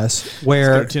MLS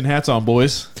where Let's get our tin hats on,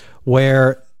 boys.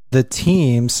 Where the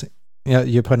teams,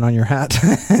 you're putting on your hat,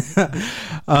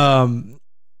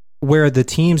 where the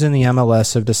teams in the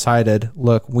MLS have decided,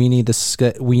 look, we need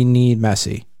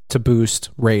Messi to boost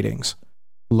ratings.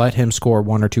 Let him score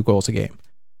 1 or 2 goals a game.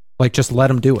 Like, just let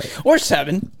him do it, or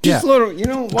 7. Just little,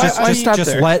 why stop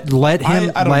there? let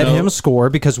him score,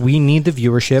 because we need the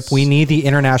viewership. We need the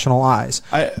international eyes.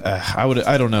 I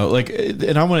don't know. Like,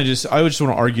 and I would just want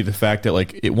to argue the fact that,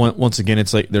 like, once again,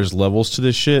 it's like there's levels to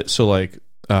this shit. So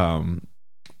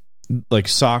like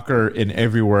soccer and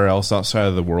everywhere else outside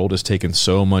of the world is taken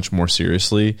so much more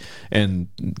seriously, and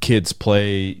kids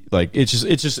play like it's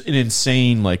just an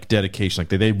insane like dedication. Like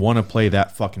they want to play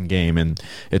that fucking game, and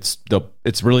it's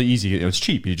really easy. It's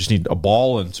cheap. You just need a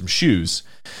ball and some shoes.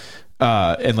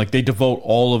 And like they devote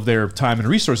all of their time and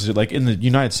resources. Like in the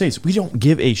United States, we don't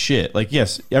give a shit. Like,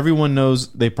 yes, everyone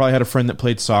knows they probably had a friend that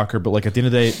played soccer, but like at the end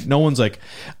of the day, no one's like,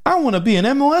 I want to be an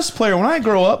MLS player when I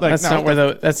grow up. Like, that's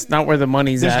not where the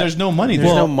money's at. There's no money.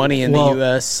 There's no money in the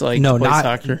US. Like, no, to play not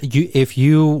soccer. If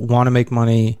you want to make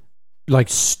money, like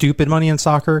stupid money in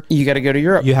soccer, you got to go to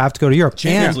Europe. You have to go to Europe.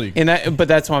 Champions League. But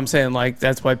that's what I'm saying. Like,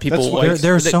 that's why people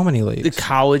there are so many leagues.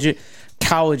 The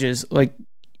colleges like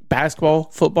basketball,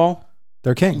 football.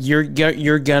 They're king.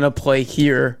 You're gonna play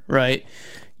here, right?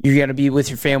 You're gonna be with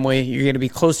your family. You're gonna be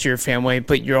close to your family,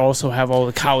 but you also have all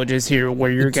the colleges here where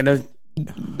you're gonna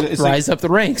rise up the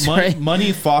ranks. Right?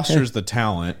 Money fosters the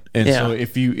talent, and so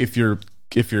if you're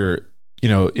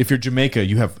Jamaica,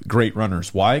 you have great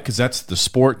runners. Why? Because that's the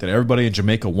sport that everybody in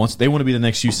Jamaica wants. They want to be the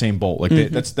next Usain Bolt.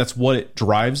 Like that's what it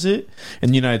drives it. In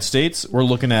the United States, we're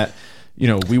looking at,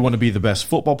 we want to be the best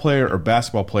football player or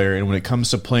basketball player. And when it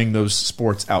comes to playing those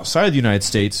sports outside of the United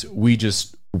States, we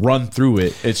just run through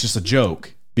it. It's just a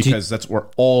joke because that's where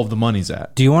all of the money's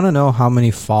at. Do you want to know how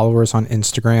many followers on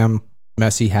Instagram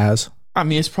Messi has? I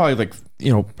mean, it's probably like,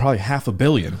 probably 500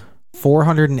 million.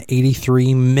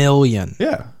 483 million.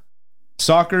 Yeah.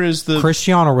 Soccer is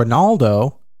Cristiano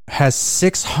Ronaldo has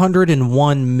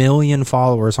 601 million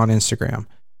followers on Instagram.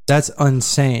 That's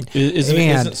insane.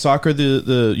 Isn't soccer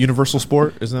the universal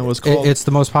sport? Isn't that what it's called? It's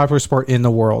the most popular sport in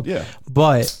the world. Yeah.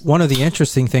 But one of the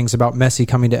interesting things about Messi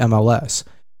coming to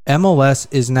MLS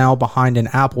is now behind an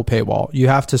Apple paywall. You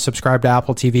have to subscribe to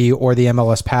Apple TV or the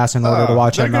MLS Pass in order to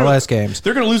watch MLS games.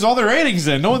 They're going to lose all their ratings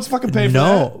then. No one's fucking paying for that.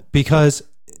 No, because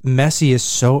Messi is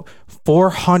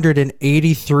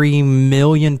 483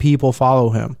 million people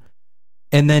follow him.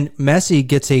 And then Messi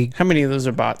gets How many of those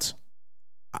are bots?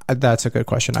 That's a good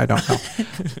question. I don't know.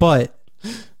 But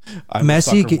I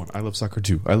love soccer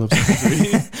too.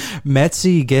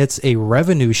 Messi gets a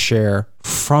revenue share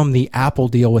from the Apple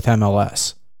deal with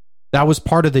MLS. That was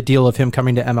part of the deal of him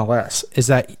coming to MLS, is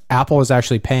that Apple is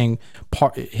actually paying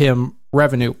him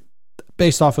revenue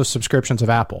based off of subscriptions of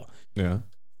Apple. Yeah.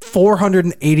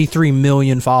 483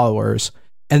 million followers.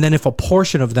 And then if a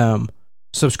portion of them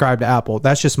subscribe to Apple,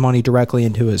 that's just money directly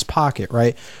into his pocket,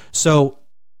 right? So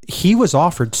he was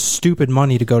offered stupid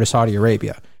money to go to Saudi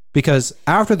Arabia, because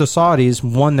after the Saudis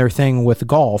won their thing with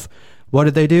golf, what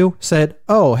did they do? Said,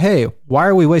 oh, hey, why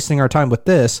are we wasting our time with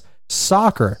this?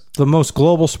 Soccer, the most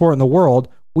global sport in the world,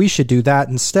 we should do that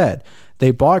instead.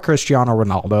 They bought Cristiano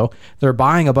Ronaldo. They're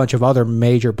buying a bunch of other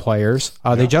major players.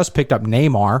 They just picked up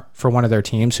Neymar for one of their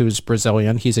teams, who's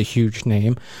Brazilian. He's a huge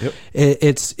name. Yep.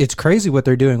 It's crazy what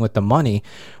they're doing with the money,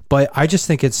 but I just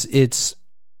think it's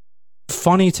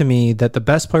funny to me that the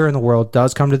best player in the world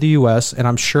does come to the U.S., and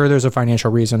I'm sure there's a financial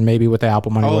reason, maybe with the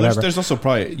Apple money or whatever. There's also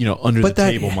probably under the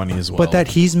table money as well. But that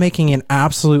he's making an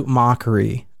absolute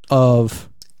mockery of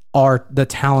the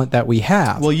talent that we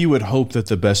have. Well, you would hope that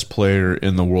the best player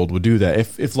in the world would do that.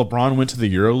 If LeBron went to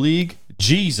the EuroLeague,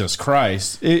 Jesus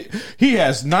Christ, he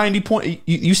has 90 points.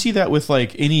 You see that with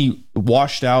like any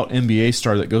washed out NBA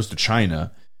star that goes to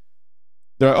China.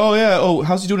 They're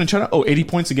how's he doing in China? 80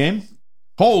 points a game.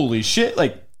 Holy shit.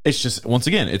 Like, it's just, once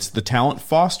again, it's the talent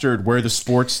fostered where the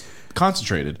sport's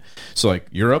concentrated. So like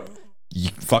Europe,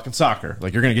 fucking soccer.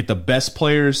 Like, you're going to get the best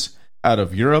players out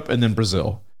of Europe and then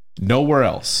Brazil. Nowhere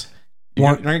else. You're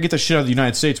not going to get the shit out of the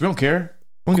United States. We don't care.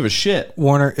 We don't give a shit.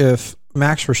 Warner, if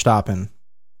Max Verstappen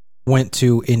went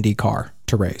to IndyCar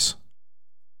to race,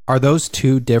 are those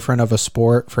two different of a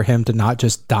sport for him to not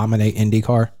just dominate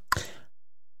IndyCar?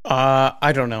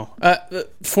 I don't know.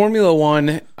 Formula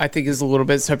One, I think, is a little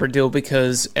bit separate deal,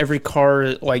 because every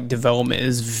car like development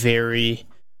is very,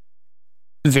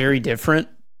 very different.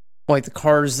 like the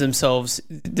cars themselves,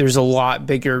 there's a lot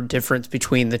bigger difference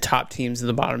between the top teams and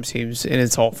the bottom teams, and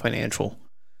it's all financial.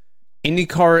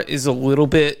 IndyCar is a little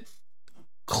bit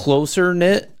closer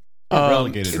knit.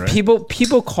 Relegated, right?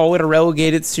 People call it a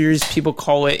relegated series. People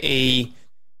call it a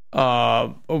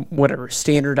whatever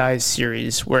standardized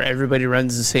series where everybody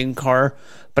runs the same car.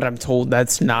 But I'm told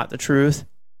that's not the truth.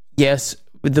 Yes,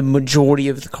 the majority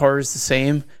of the car is the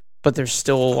same, but there's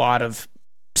still a lot of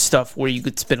stuff where you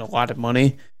could spend a lot of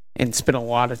money and spend a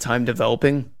lot of time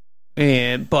developing.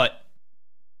 But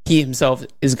he himself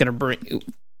is going to bring,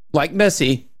 like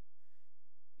Messi,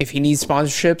 if he needs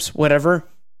sponsorships, whatever,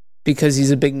 because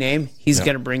he's a big name, he's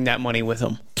going to bring that money with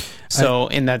him. So,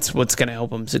 and that's what's going to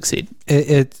help him succeed.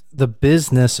 The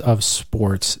business of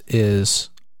sports is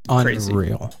Crazy.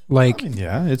 Unreal. Like,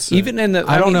 it's even in the.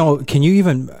 I don't know. Can you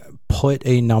even put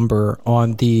a number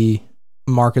on the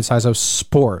market size of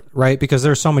sport, right? Because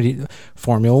there's so many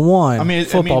Formula One,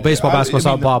 football, baseball,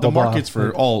 basketball, blah, blah, blah. The markets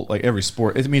for all, like every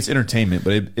sport, it's entertainment,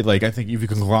 but it like, I think if you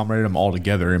conglomerate them all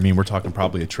together, we're talking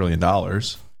probably $1 trillion.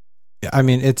 I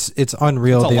mean, it's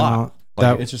unreal. It's a the lot. amount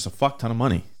Like, it's just a fuck ton of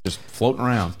money just floating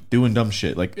around doing dumb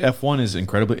shit. Like F1 is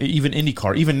incredibly, even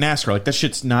IndyCar, even NASCAR, like that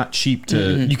shit's not cheap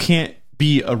to, you can't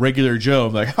be a regular Joe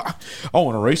like, I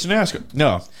want to race in NASCAR.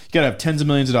 No, you gotta have tens of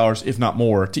millions of dollars, if not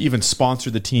more, to even sponsor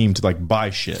the team to like buy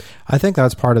shit. I think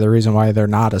that's part of the reason why they're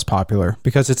not as popular,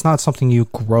 because it's not something you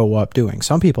grow up doing.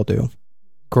 Some people do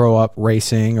grow up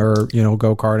racing or,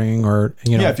 go-karting or,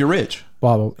 if you're rich.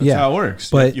 Blah, blah, That's how it works.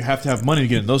 But you have to have money to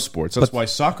get in those sports. That's why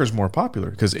soccer's more popular,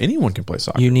 because anyone can play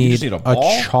soccer. You just need a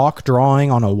ball. a chalk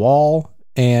drawing on a wall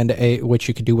and which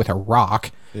you could do with a rock.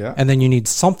 Yeah. And then you need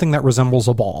something that resembles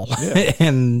a ball. Yeah.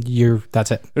 And that's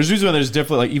it. There's a reason why there's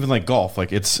definitely, like, even like golf,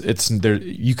 like it's there,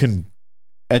 you can,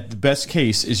 at the best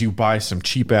case is you buy some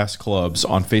cheap ass clubs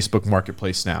on Facebook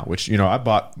Marketplace now, which, I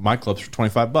bought my clubs for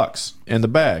 $25 in the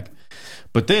bag.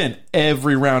 But then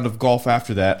every round of golf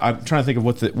after that, I'm trying to think of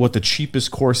what the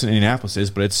cheapest course in Indianapolis is,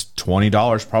 but it's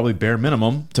 $20 probably bare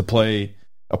minimum to play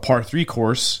a par 3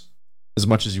 course as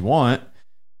much as you want.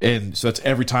 And so that's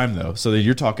every time, though. So that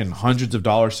you're talking hundreds of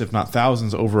dollars, if not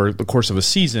thousands, over the course of a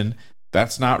season.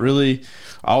 That's not really,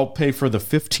 I'll pay for the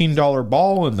 $15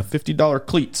 ball and the $50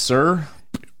 cleats, sir.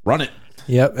 Run it.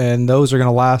 Yep, and those are going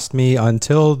to last me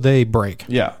until they break.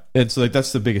 Yeah, and so like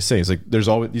that's the biggest thing. It's like there's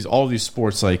always all of these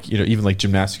sports, like even like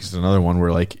gymnastics is another one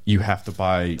where like you have to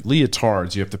buy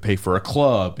leotards, you have to pay for a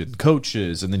club and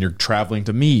coaches, and then you're traveling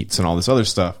to meets and all this other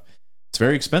stuff. It's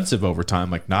very expensive over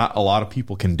time. Like not a lot of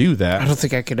people can do that. I don't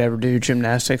think I could ever do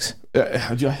gymnastics.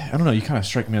 I don't know. You kind of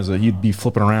strike me as you'd be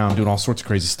flipping around doing all sorts of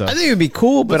crazy stuff. I think it'd be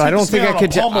cool, but I don't think I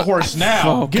could. Pummel horse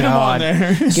now. Get him on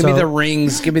there. Give me the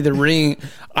rings. Give me the ring.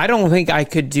 I don't think I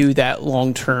could do that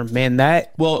long term, man.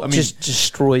 That just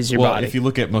destroys your body. If you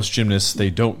look at most gymnasts, they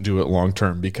don't do it long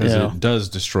term because it does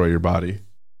destroy your body.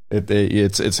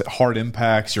 It's hard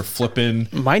impacts. You're flipping.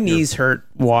 My knees hurt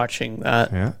watching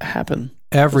that happen.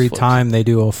 Every time they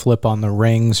do a flip on the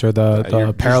rings or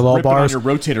the parallel bars, on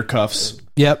your rotator cuffs.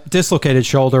 Yep, dislocated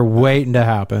shoulder waiting to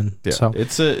happen. Yeah, so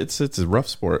it's a rough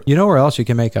sport. You know where else you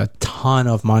can make a ton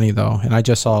of money though? And I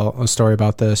just saw a story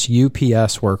about this.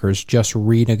 UPS workers just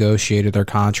renegotiated their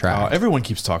contract. Everyone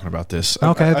keeps talking about this.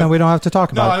 Okay, then we don't have to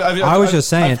talk about it. I was just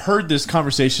saying. I've heard this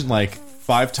conversation like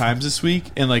 5 times this week,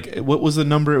 and like, what was the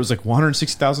number? It was like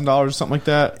 $160,000 or something like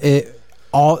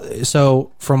that.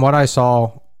 So from what I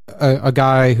saw, a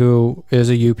guy who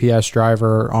is a UPS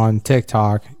driver on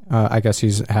TikTok, I guess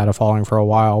he's had a following for a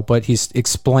while, but he's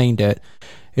explained it.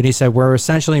 And he said, we're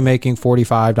essentially making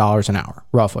 $45 an hour,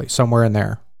 roughly, somewhere in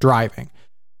there, driving.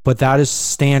 But that is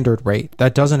standard rate.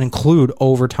 That doesn't include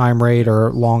overtime rate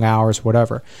or long hours,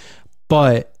 whatever.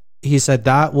 But he said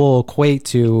that will equate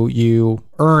to you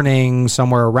earning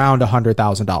somewhere around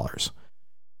 $100,000.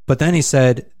 But then he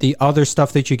said the other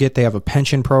stuff that you get, they have a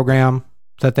pension program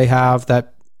that they have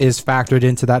that is factored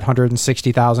into that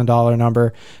 $160,000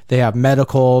 number. They have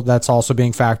medical that's also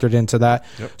being factored into that.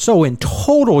 Yep. So in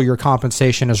total, your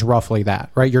compensation is roughly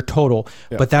that, right? Your total,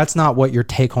 but that's not what your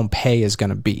take-home pay is going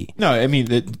to be. No, I mean,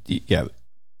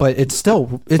 but it's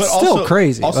still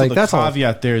crazy. Also, like, the that's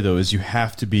caveat there though is you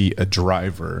have to be a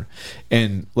driver,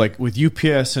 and like with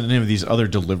UPS and any of these other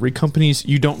delivery companies,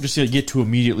 you don't just get to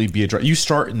immediately be a driver. You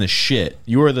start in the shit.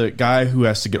 You are the guy who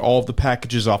has to get all of the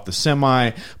packages off the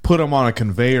semi, put them on a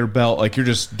conveyor belt. Like you're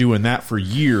just doing that for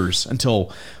years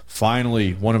until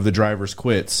finally one of the drivers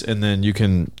quits, and then you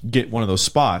can get one of those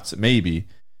spots. Maybe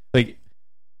like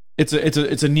it's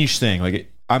a niche thing.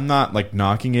 Like I'm not like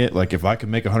knocking it. Like if I could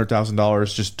make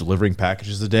 $100,000 just delivering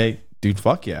packages a day, dude,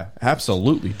 fuck yeah,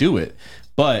 absolutely do it.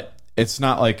 But it's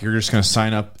not like you're just going to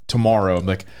sign up tomorrow. I'm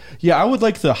like, yeah, I would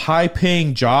like the high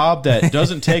paying job that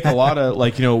doesn't take a lot of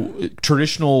like,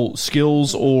 traditional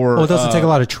skills or. Well, it doesn't take a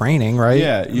lot of training, right?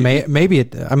 Yeah. Maybe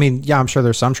it, I mean, yeah, I'm sure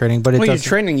there's some training, but it Well, your doesn't.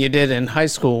 training you did in high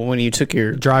school when you took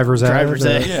your Driver's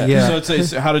ed. Yeah. So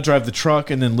it's how to drive the truck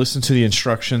and then listen to the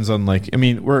instructions on like, I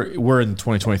mean, we're in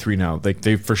 2023 now. Like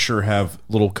they for sure have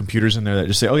little computers in there that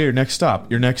just say, oh yeah, your next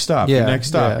stop, your next stop, your next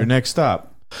stop, your next stop.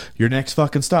 Your next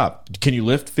fucking stop. Can you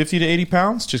lift 50 to 80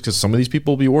 pounds? Just because some of these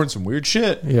people will be wearing some weird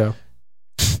shit. Yeah.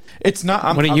 It's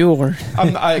not. What are you wearing?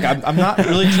 I'm not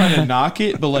really trying to knock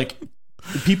it, but like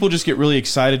people just get really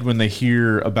excited when they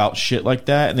hear about shit like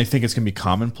that and they think it's going to be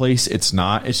commonplace. It's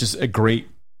not. It's just a great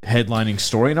headlining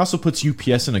story and also puts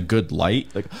UPS in a good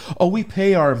light. Like, oh, we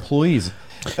pay our employees.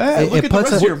 Look at the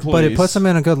rest of your employees. But it puts them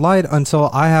in a good light until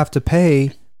I have to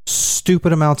pay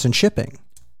stupid amounts in shipping.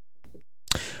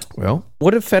 Well,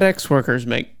 what do FedEx workers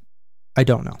make? I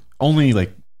don't know. Only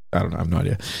like, I don't know. I have no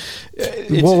idea.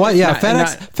 Well, what? Yeah,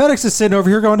 FedEx is sitting over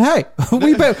here going, "Hey,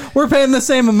 we're paying the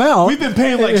same amount. We've been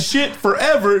paying like shit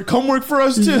forever. Come work for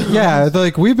us too." Yeah,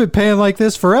 like we've been paying like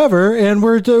this forever, and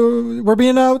we're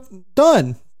being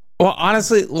outdone. Well,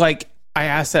 honestly, like I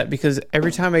ask that because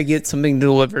every time I get something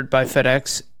delivered by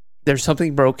FedEx, there's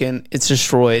something broken, it's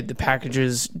destroyed, the package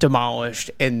is demolished,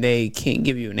 and they can't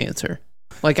give you an answer.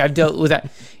 Like I've dealt with that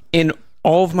in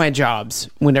all of my jobs.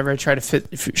 Whenever I try to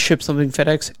ship something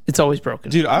FedEx, it's always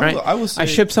broken. Dude, I will say, I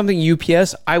ship something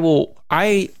UPS.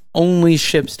 I only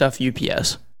ship stuff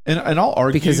UPS, and I'll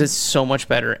argue because it's so much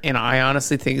better. And I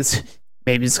honestly think it's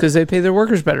because they pay their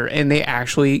workers better and they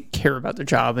actually care about their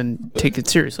job and take it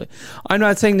seriously. I'm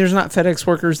not saying there's not FedEx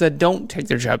workers that don't take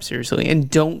their job seriously and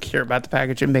don't care about the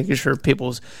package and making sure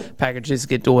people's packages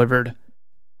get delivered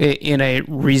in a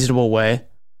reasonable way.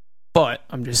 But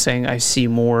I'm just saying I see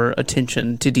more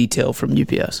attention to detail from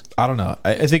UPS. I don't know.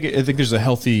 I think there's a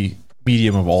healthy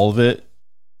medium of all of it.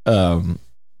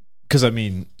 Because I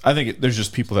mean, I think there's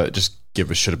just people that just give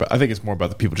a shit about. I think it's more about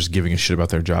the people just giving a shit about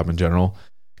their job in general.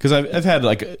 Because I've had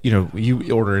like,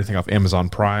 you order anything off Amazon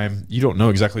Prime, you don't know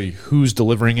exactly who's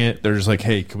delivering it. They're just like,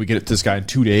 hey, can we get it to this guy in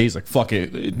 2 days? Like, fuck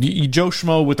it. You Joe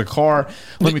Schmo with a car,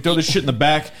 let me throw this shit in the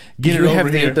back, get it over here. You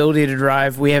have the ability to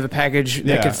drive. We have a package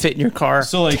that could fit in your car.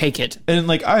 So like, take it. And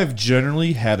like, I've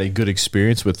generally had a good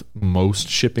experience with most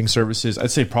shipping services. I'd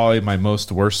say probably my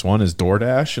most worst one is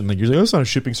DoorDash. And like, you're like, oh, it's not a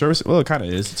shipping service. Well, it kind of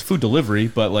is. It's food delivery,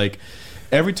 but like,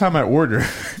 every time I order,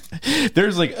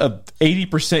 there's like a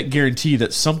 80% guarantee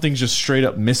that something's just straight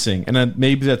up missing. And then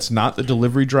maybe that's not the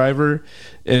delivery driver,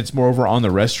 and it's more over on the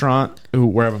restaurant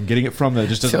wherever I'm getting it from that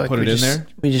just doesn't put it in there.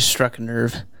 We just struck a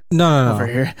nerve. No. Over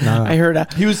here. No. I heard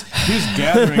he was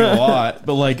gathering a lot,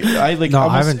 but like I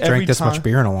haven't drank this much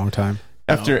beer in a long time.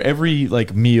 After every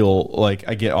like meal, like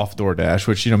I get off DoorDash,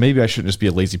 which maybe I shouldn't just be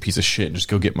a lazy piece of shit and just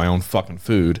go get my own fucking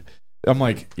food. I'm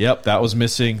like, yep, that was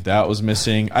missing. That was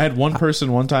missing. I had one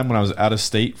person one time when I was out of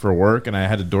state for work, and I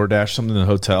had to DoorDash something in the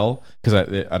hotel because I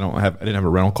didn't have a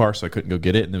rental car, so I couldn't go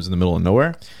get it, and it was in the middle of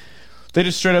nowhere. They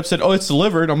just straight up said, "Oh, it's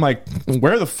delivered." I'm like,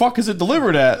 "Where the fuck is it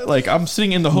delivered at?" Like, I'm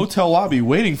sitting in the hotel lobby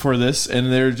waiting for this,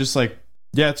 and they're just like,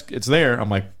 "Yeah, it's there." I'm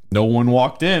like, no one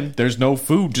walked in. There's no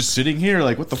food just sitting here.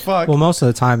 Like, what the fuck? Well, most of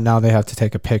the time now they have to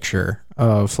take a picture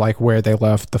of like where they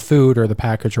left the food or the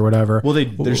package or whatever. Well,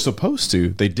 they're supposed to.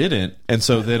 They didn't. And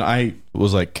so then I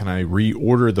was like, can I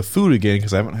reorder the food again?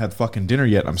 Because I haven't had fucking dinner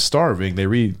yet. I'm starving. They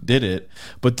redid it.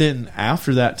 But then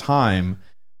after that time,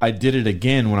 I did it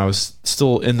again when I was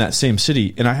still in that same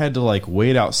city. And I had to like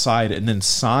wait outside and then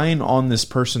sign on this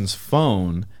person's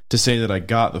phone to say that I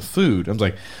got the food. I was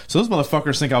like, so those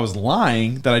motherfuckers think I was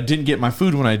lying that I didn't get my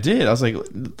food when I did. I was like,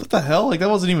 what the hell? Like, that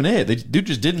wasn't even it. Dude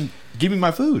just didn't give me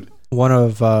my food. One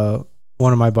of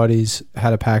my buddies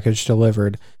had a package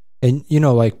delivered, and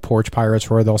like porch pirates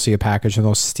where they'll see a package and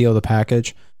they'll steal the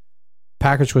package.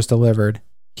 Package was delivered.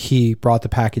 He brought the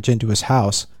package into his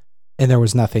house, and there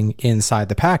was nothing inside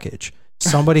the package.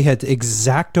 Somebody had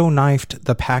X-Acto knifed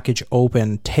the package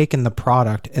open, taken the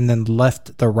product, and then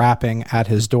left the wrapping at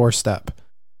his doorstep.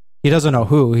 He doesn't know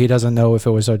who. He doesn't know if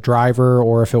it was a driver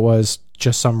or if it was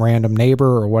just some random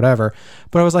neighbor or whatever.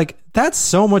 But I was like, that's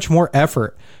so much more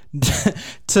effort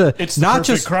to it's not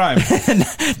just crime,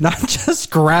 not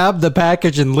just grab the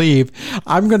package and leave.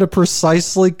 I'm going to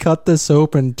precisely cut this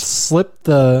open, slip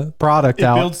the product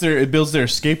out. It builds their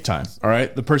escape time. All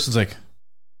right, the person's like,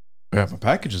 yeah, my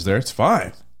package is there. It's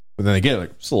fine. But then they get it, like,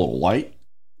 it's a little light.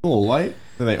 Then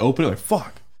they open it, like,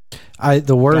 fuck.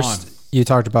 The worst, gone. You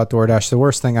talked about DoorDash. The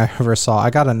worst thing I ever saw, I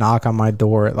got a knock on my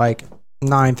door at like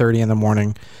 9:30 in the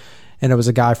morning, and it was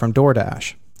a guy from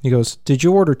DoorDash. He goes, "Did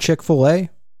you order Chick-fil-A?" I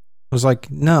was like,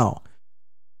 "No."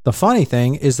 The funny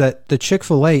thing is that the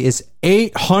Chick-fil-A is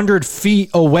 800 feet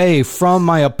away from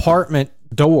my apartment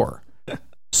door.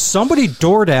 Somebody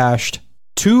DoorDashed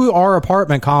to our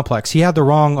apartment complex. He had the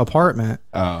wrong apartment.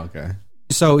 Oh, okay.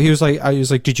 So he was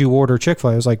like, did you order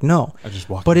Chick-fil-A? I was like, no. I just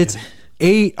walked. But it's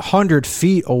 800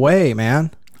 feet away,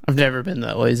 man. I've never been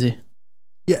that lazy.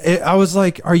 Yeah, I was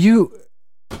like, are you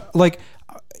like,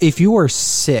 if you are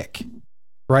sick,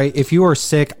 right? If you are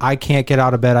sick, I can't get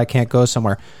out of bed. I can't go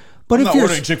somewhere. But I'm if not you're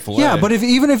ordering Chick-fil-A. Yeah, but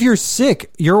even if you're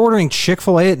sick, you're ordering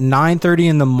Chick-fil-A at 9:30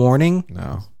 in the morning.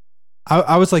 No.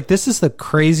 I was like, this is the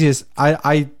craziest.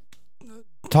 I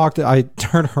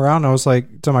turned around and I was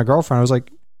like to my girlfriend, I was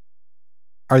like,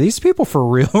 are these people for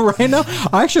real right now?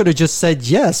 I should have just said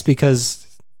yes, because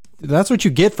that's what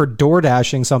you get for door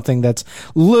dashing something that's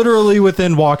literally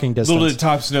within walking distance. Little did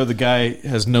Tops know the guy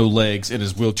has no legs and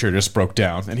his wheelchair just broke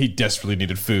down and he desperately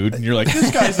needed food. And you're like,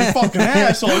 this guy's a fucking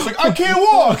asshole. He's like, I can't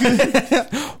walk.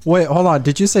 Wait, hold on.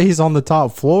 Did you say he's on the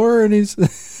top floor and he's...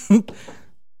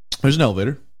 There's an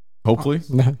elevator. Hopefully.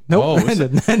 Nope. Oh,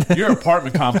 your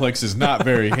apartment complex is not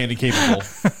very handy capable.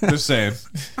 Just saying.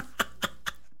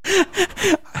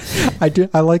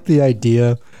 I like the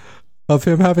idea of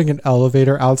him having an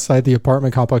elevator outside the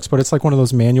apartment complex, but it's like one of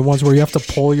those manual ones where you have to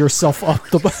pull yourself up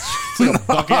the It's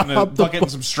like a bucket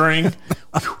and some string.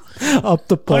 up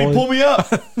the pole. Like, pull me up.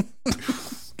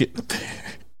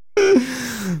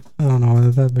 I don't know.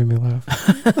 That made me laugh.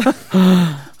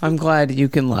 I'm glad you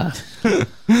can laugh.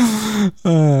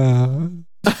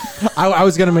 I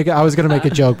was gonna make a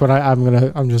joke, but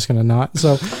I'm just gonna not.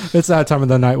 So it's that time of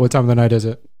the night. What time of the night is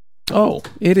it? Oh,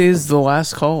 it is the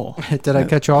last call. Did I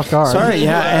catch you off guard? Sorry,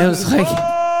 yeah, I was like,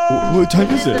 What time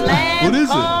is it? What is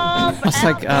it? I was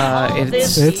like,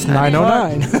 It's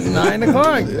 9:09. 9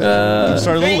 o'clock.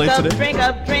 Started a little late today.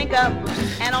 Drink up,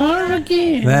 and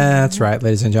Again. That's right,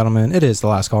 ladies and gentlemen. It is the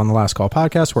Last Call on the Last Call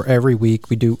podcast, where every week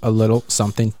we do a little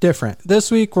something different.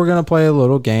 This week we're gonna play a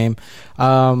little game.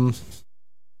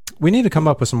 We need to come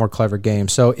up with some more clever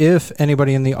games. So if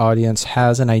anybody in the audience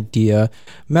has an idea,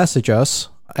 message us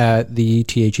at the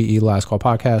THEE Last Call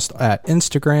podcast at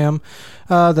Instagram.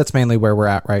 That's mainly where we're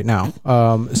at right now.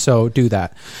 So do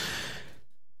that.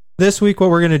 This week, what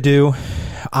we're going to do,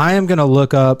 I am going to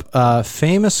look up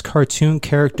famous cartoon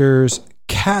characters'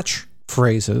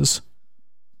 catchphrases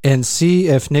and see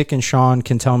if Nick and Sean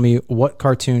can tell me what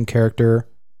cartoon character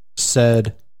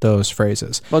said those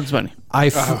phrases. Bugs Bunny. I'm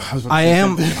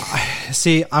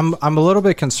a little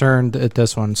bit concerned at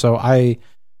this one. So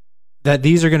that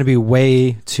these are going to be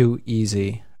way too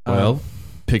easy. Well,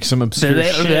 pick some obscure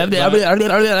shit.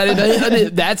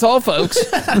 That's all, folks.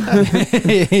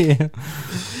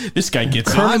 This guy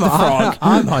gets I'm, it. The frog.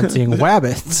 I'm hunting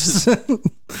wabbits.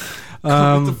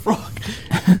 The frog.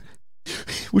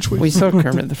 Which way? We saw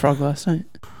Kermit the Frog last night.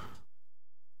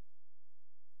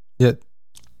 Yeah.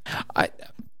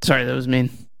 Sorry, that was mean.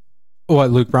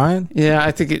 What, Luke Bryan? Yeah,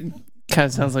 I think it kind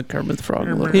of sounds like Kermit the Frog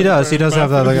a little bit. He does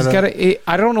have that. He's got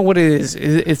I don't know what it is.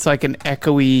 It's like an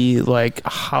echoey, like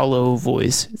hollow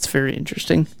voice. It's very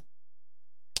interesting.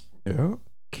 Yeah.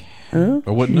 I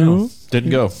wouldn't know.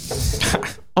 Didn't go.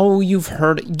 Oh, you've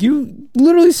heard it. You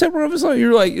literally said wherever saw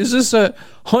you're like, is this a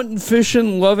hunting,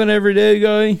 fishing, loving everyday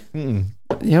guy? Mm-mm.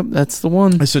 Yep, that's the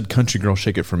one. I said "Country Girl,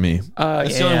 Shake It For Me."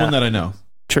 That's the only one that I know.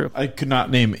 True. I could not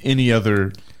name any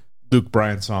other Luke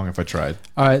Bryan song if I tried.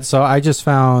 All right, so I just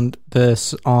found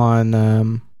this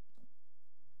on.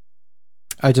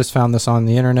 I just found this on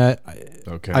the internet.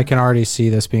 Okay. I can already see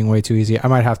this being way too easy. I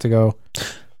might have to go.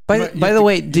 By the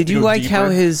way, did you like how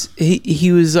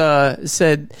he was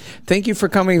said, "Thank you for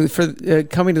coming to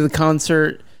the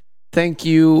concert. Thank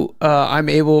you. I'm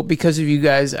able, because of you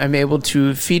guys, I'm able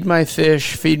to feed my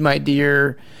fish, feed my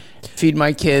deer, feed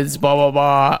my kids, blah blah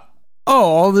blah." Oh,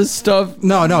 all this stuff.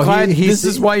 No, this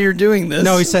is why you're doing this.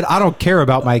 No, he said, I don't care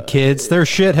about my kids. They're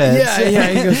shitheads. Yeah.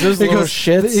 He goes, those little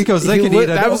shits. He goes, they can eat.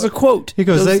 That was a quote. He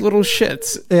goes, those little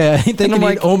shits. Yeah, they can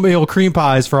eat oatmeal cream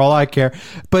pies for all I care.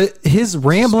 But his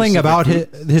rambling about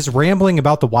his rambling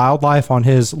about the wildlife on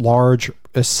his large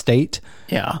estate,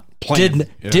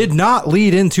 did not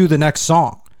lead into the next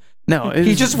song. No, it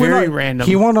was very random.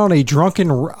 He went on a drunken.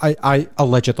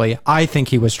 Allegedly, I think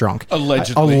he was drunk.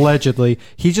 Allegedly,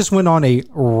 he just went on a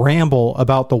ramble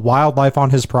about the wildlife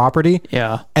on his property.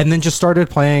 Yeah, and then just started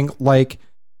playing like,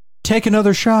 "Take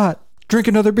another shot, drink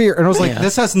another beer," and I was like,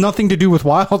 "This has nothing to do with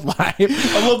wildlife."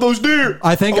 I love those deer.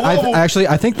 I think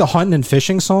the hunting and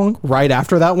fishing song right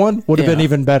after that one would have been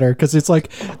even better, because it's like,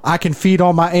 I can feed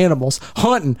all my animals,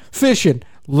 hunting, fishing,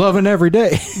 loving every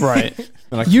day. Right.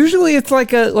 Usually it's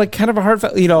like kind of a hard,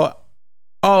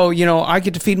 oh, I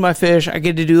get to feed my fish. I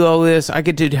get to do all this. I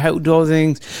get to do all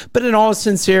things. But in all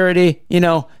sincerity,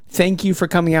 thank you for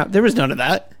coming out. There was none of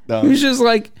that. No. He was just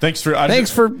like, thanks for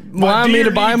allowing me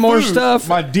to buy more stuff.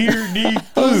 My deer need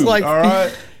food. I was like, all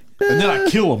right. And then I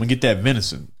kill him and get that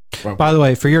venison. By the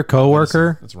way, for your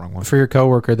coworker, that's the wrong one. For your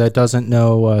coworker that doesn't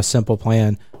know Simple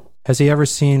Plan, has he ever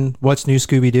seen What's New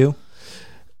Scooby Doo?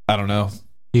 I don't know.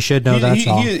 You should know that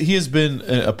song. He has been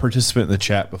a participant in the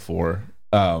chat before,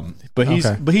 but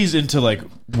he's into like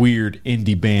weird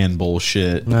indie band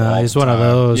bullshit. He's one of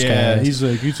those yeah, guys. he's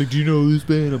like, do you know this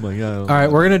band? I'm like, I don't know. All right,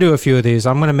 we're gonna do a few of these.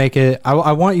 I'm gonna make it.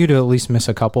 I want you to at least miss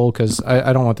a couple because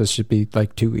I don't want this to be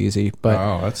like too easy.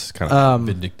 But that's kind of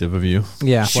vindictive of you.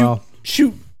 Yeah,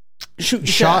 shoot,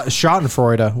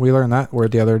 Schadenfreude. We learned that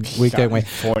word the other week, didn't we?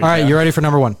 All right, you ready for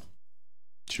number one?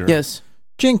 Sure. Yes.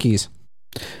 Jinkies.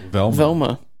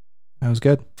 Velma. That was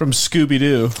good. From Scooby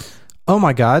Doo. Oh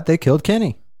my God, they killed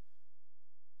Kenny.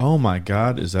 Oh my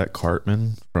God, is that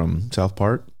Cartman from South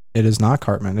Park? It is not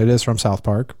Cartman. It is from South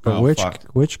Park. But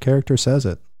which character says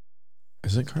it?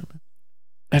 Is it Cartman?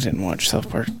 I didn't watch South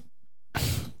Park.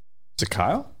 Is it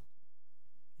Kyle?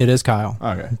 It is Kyle.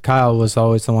 Okay. Kyle was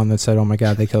always the one that said, "Oh my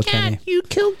God, they killed Kenny." You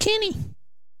killed Kenny.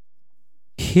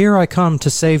 Here I come to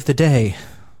save the day.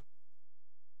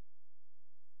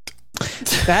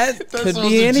 That could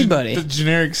be anybody. The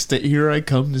generic state. Here I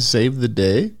come to save the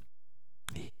day.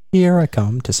 Here I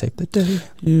come to save the day.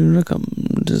 Here I come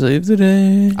to save the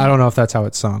day. I don't know if that's how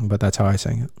it's sung, but that's how I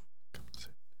sing it.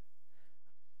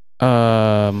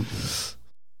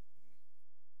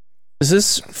 Is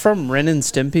this from Ren and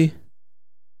Stimpy?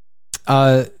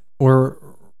 Or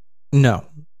no.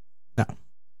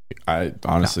 I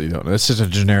honestly don't know. It's just a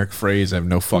generic phrase. I have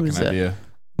no fucking idea.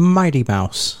 Mighty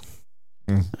Mouse.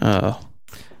 Oh.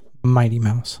 Mighty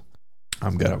Mouse.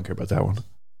 I'm good. I don't care about that one.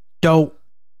 Dope.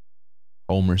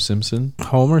 Homer Simpson.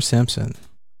 Homer Simpson.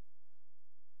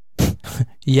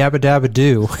 Yabba Dabba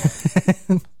Doo.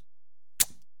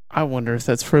 I wonder if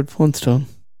that's Fred Flintstone.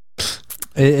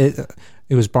 It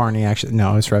was Barney, actually.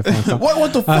 No, it's Fred Flintstone.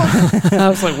 What the fuck? I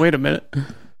was like, wait a minute.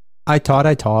 I taught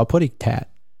a pudding tat.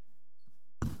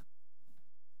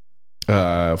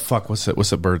 Fuck, what's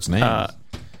that bird's name?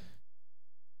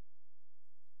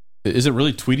 Is it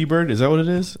really Tweety Bird? Is that what it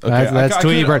is? Okay, that's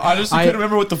Tweety Bird. I just couldn't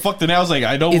remember what the fuck the name. I was like,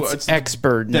 I know it's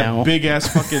X-Bird now. That big ass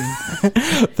fucking.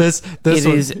 This it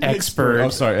one, is X-Bird. Oh,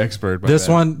 sorry, X-Bird. This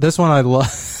one I love.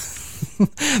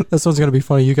 This one's gonna be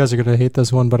funny. You guys are gonna hate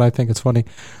this one, but I think it's funny.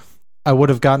 I would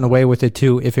have gotten away with it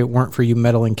too if it weren't for you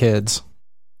meddling kids.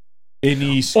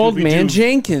 Any Old Man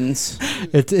Jenkins.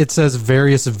 It says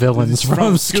various villains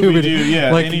from Scooby-Doo.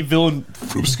 Yeah, like, any villain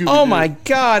from Scooby-Doo. Oh my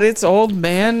God, it's Old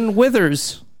Man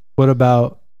Withers. What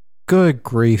about good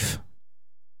grief?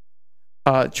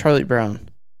 Charlie Brown.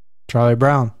 Charlie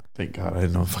Brown. Thank God, I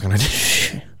didn't know fucking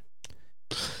idea.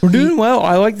 We're doing well.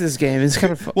 I like this game. It's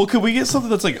kind of fun. Well, could we get something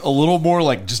that's like a little more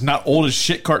like just not old as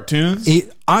shit cartoons?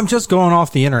 I'm just going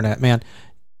off the internet, man.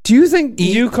 Do you think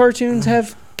new cartoons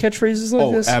have catchphrases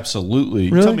like this? Oh, absolutely.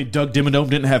 Really? Tell me Doug Dimmadome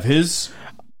didn't have his?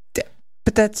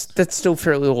 But that's still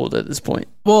fairly old at this point.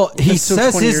 Well, he That's still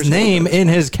says 20 his years name in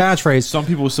his catchphase. Some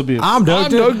people will still be. I'm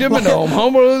Doug Dimmadome,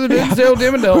 home of the Dimsdale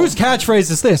Dimmadome. Whose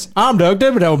catchphrase is this? I'm Doug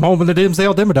Dimmadome, home of the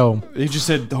Dimsdale Dimmadome. He just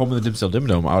said home of the Dimsdale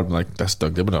Dimmadome. I would be like, that's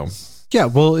Doug Dimmadome. Yeah,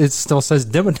 well, it still says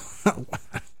Dimmadome.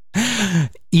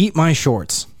 Eat my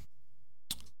shorts.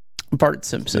 Bart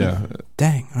Simpson. Yeah.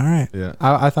 Dang, all right. Yeah.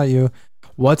 I thought you...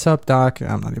 What's up, Doc?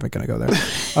 I'm not even going to go there.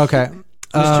 Okay.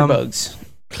 Mr. Bugs.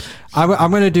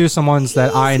 I'm going to do some ones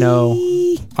that I know.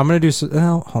 I'm going to do some...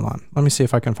 Oh, hold on. Let me see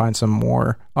if I can find some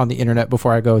more on the internet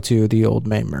before I go to the old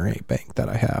memory bank that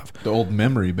I have. The old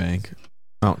memory bank.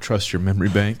 I don't trust your memory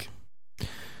bank.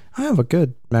 I have a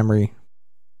good memory.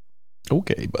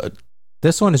 Okay, bud.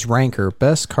 This one is Ranker.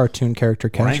 Best cartoon character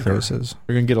catchphrases.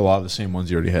 You're going to get a lot of the same ones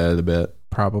you already had, I bet.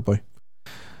 Probably.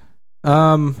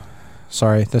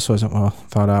 Sorry, this wasn't well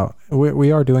thought out.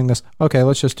 We are doing this. Okay,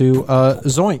 let's just do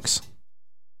Zoinks.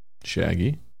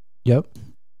 Shaggy. Yep.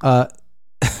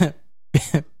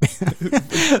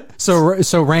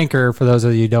 So Ranker, for those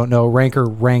of you who don't know, Ranker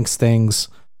ranks things,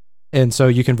 and so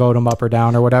you can vote them up or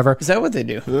down or whatever. Is that what they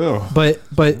do? Ugh. But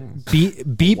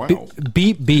beep beep Wow.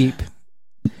 beep beep.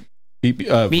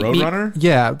 Roadrunner?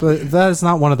 Yeah, but that is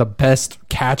not one of the best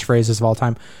catchphrases of all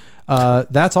time.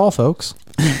 That's all, folks.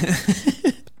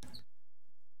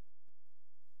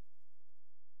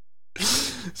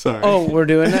 Sorry. Oh, we're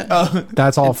doing it?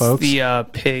 That's all, It's folks. the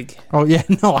pig. Oh yeah,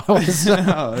 no, I was.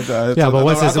 Yeah, but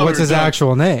what's his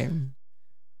actual name?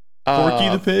 Porky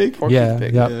the pig? Porky Yeah, the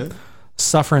pig. yep. Yeah.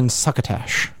 Suffering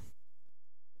Succotash.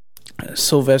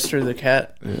 Sylvester the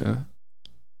cat. Yeah.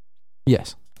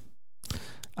 Yes.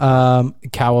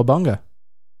 Cowabunga.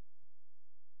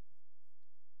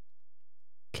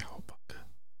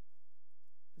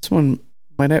 This one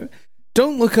might have.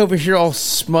 Don't look over here all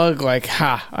smug like,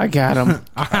 ha, I got him.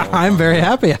 I'm very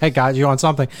happy I got you on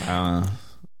something.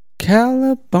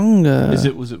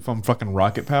 Cowabunga. Was it from fucking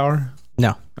Rocket Power?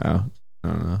 No. Oh, I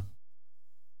don't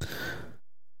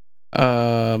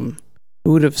know.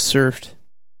 Who would have surfed?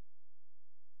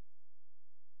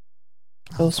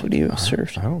 What else would you have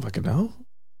surfed? I don't fucking know.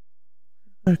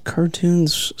 What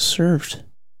cartoons surfed?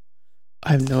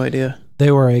 I have no idea. They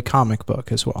were a comic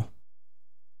book as well.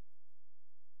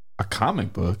 A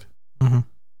comic book?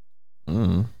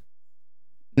 Mm-hmm.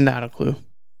 Not a clue.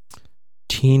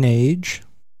 Teenage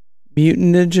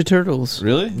Mutant Ninja Turtles.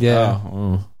 Really? Yeah.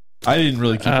 Oh. I didn't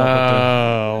really keep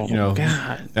up with the,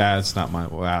 God. It's not my,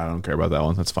 I don't care about that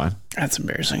one. That's fine. That's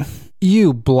embarrassing.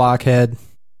 You blockhead.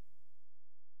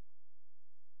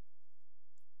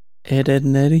 Ed,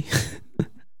 and Eddie.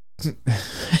 Is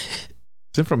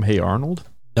it from Hey Arnold?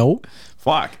 Nope.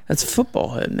 Fuck. That's Football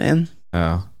Head, man.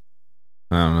 Oh.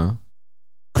 I don't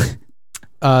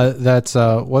know. That's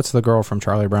what's the girl from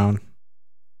Charlie Brown?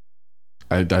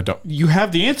 I don't. You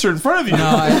have the answer in front of you.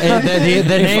 No, the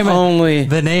name only.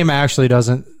 The name actually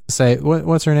doesn't say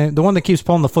what's her name. The one that keeps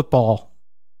pulling the football.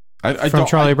 I from don't,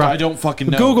 Charlie Brown. I don't fucking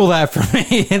know. Google that for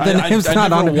me. The name's I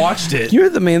not never on. watched it. You're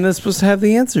the man that's supposed to have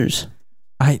the answers.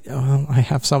 I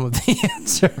have some of the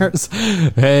answers.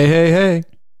 Hey.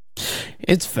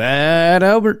 It's Fat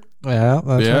Albert. Yeah,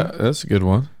 that's right. That's a good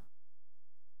one.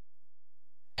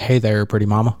 Hey there, pretty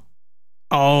mama.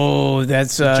 Oh,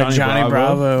 that's Johnny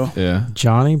Bravo. Yeah.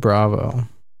 Johnny Bravo.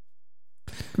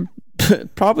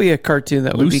 Probably a cartoon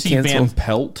that would be Lucy canceled. Van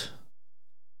Pelt.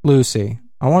 Lucy.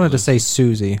 I wanted to say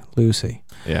Susie. Lucy.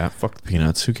 Yeah, fuck the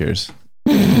peanuts. Who cares?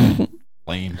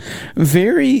 Lame.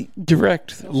 Very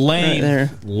direct. Lame. Right there.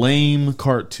 Lame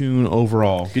cartoon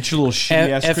overall. Get your little shitty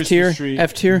ass F Christmas tier. tree.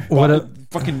 F tier.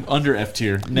 Fucking under F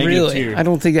tier. Negative Really? tier. I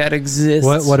don't think that exists.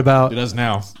 What about It does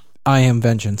now. I am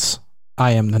vengeance.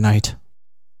 I am the night.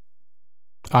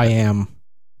 I am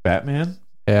Batman?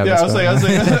 Yeah, I was like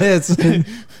it's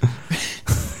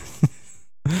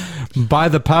by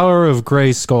the power of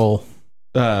Gray Skull.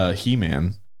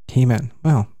 He-Man. He-Man.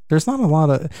 Well, there's not a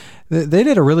lot of. They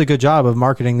did a really good job of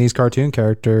marketing these cartoon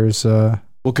characters. Well,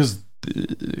 because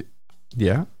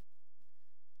yeah.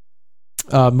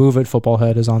 Move It Football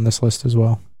Head is on this list as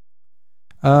well.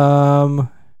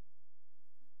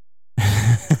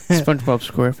 SpongeBob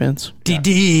SquarePants.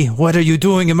 DD, what are you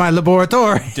doing in my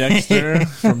laboratory? Dexter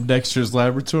from Dexter's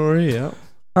Laboratory. Yeah.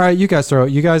 All right, you guys throw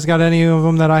it. You guys got any of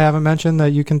them that I haven't mentioned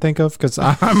that you can think of? Because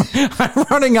I'm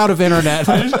running out of internet.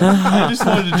 I just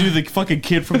wanted to do the fucking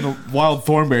kid from the Wild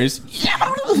Thornberries.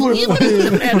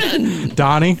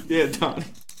 Donnie. Yeah, Donnie.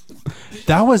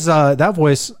 That was that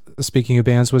voice. Speaking of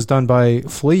bands, was done by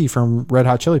Flea from Red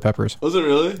Hot Chili Peppers. Was it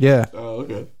really? Yeah. Oh,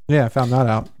 okay. Yeah, I found that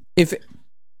out. If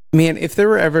there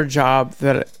were ever a job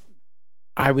that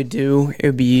I would do, it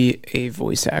would be a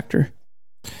voice actor.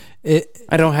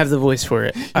 I don't have the voice for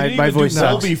it. My voice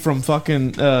sucks. Melby from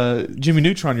fucking Jimmy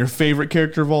Neutron, your favorite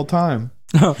character of all time.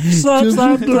 Slap,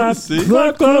 slap, slap, See?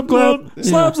 clap, clap, clap,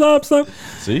 slap, slap, slap.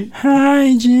 See?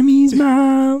 Hi, Jimmy's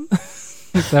mom.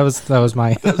 That was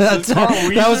my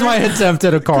that was my attempt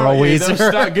at a Carl Weezer.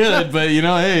 That's not good, but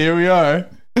hey, here we are.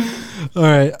 All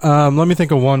right, let me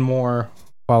think of one more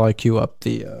while I queue up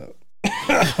the.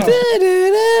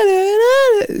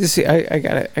 See, I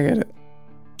got it.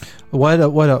 What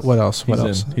else? What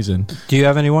else? He's in. Do you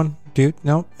have anyone?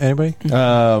 No? Anybody?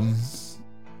 I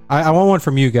want one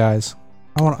from you guys.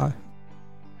 Boy.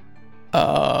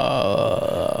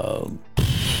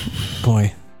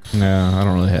 No, I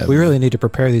don't really have. We really need to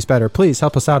prepare these better. Please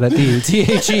help us out at the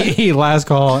THE last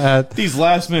call at these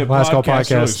last minute last call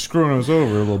podcasts are really podcast. screwing us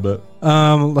over a little bit.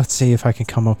 Let's see if I can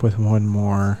come up with one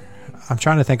more. I'm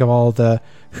trying to think of all the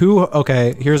who.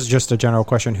 Okay, here's just a general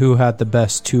question: who had the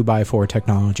best 2x4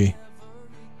 technology?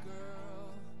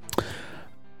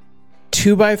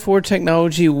 2x4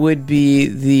 technology would be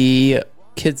the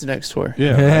Kids Next Door.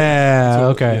 Yeah. So,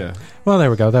 okay. yeah. Well,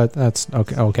 there we go. That's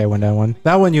okay. Okay, when that one.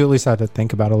 That one you at least had to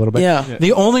think about a little bit. Yeah.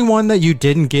 The only one that you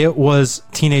didn't get was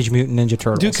Teenage Mutant Ninja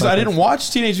Turtles. Dude, because I didn't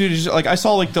watch Teenage Mutant Ninja. Like, I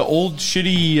saw like the old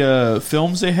shitty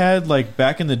films they had like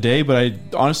back in the day, but I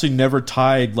honestly never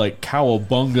tied like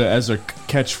cowabunga as a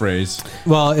catchphrase.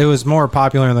 Well, it was more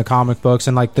popular in the comic books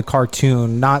and like the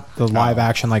cartoon, not the live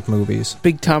action like movies.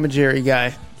 Big Tom and Jerry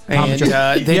guy. And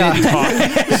Jerry. they didn't talk,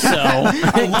 so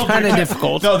kind of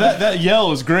difficult. No, that yell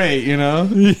was great, Yeah.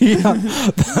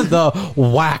 The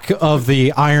whack of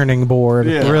the ironing board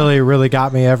really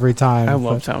got me every time. I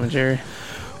love Tom and Jerry.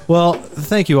 Well,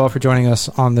 thank you all for joining us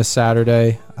on this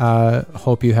Saturday.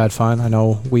 Hope you had fun. I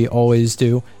know we always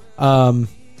do. I'm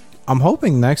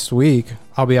hoping next week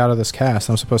I'll be out of this cast.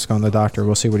 I'm supposed to go to the doctor.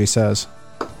 We'll see what he says.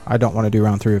 I don't want to do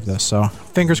round 3 of this, so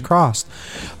fingers crossed.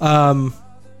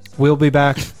 We'll be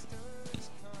back.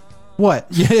 What?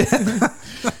 He's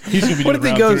gonna be What doing if he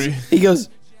round goes? 3. He goes.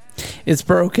 It's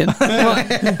broken.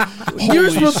 You're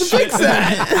supposed to fix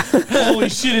that. Holy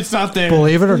shit, it's not there.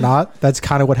 Believe it or not, that's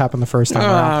kind of what happened the first time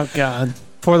around. Oh God.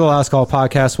 For the Last Call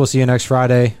podcast, we'll see you next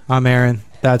Friday. I'm Aaron.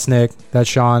 That's Nick. That's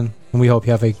Sean. And we hope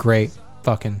you have a great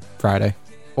fucking Friday.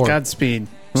 Or Godspeed.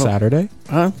 Saturday.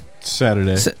 Huh?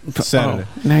 Saturday. Saturday.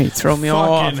 Oh, now you throw me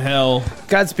all off. Fucking hell.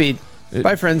 Godspeed.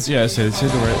 Bye, friends. Yeah, say the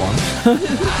right one.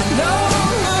 No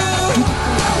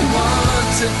one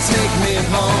to take me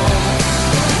home.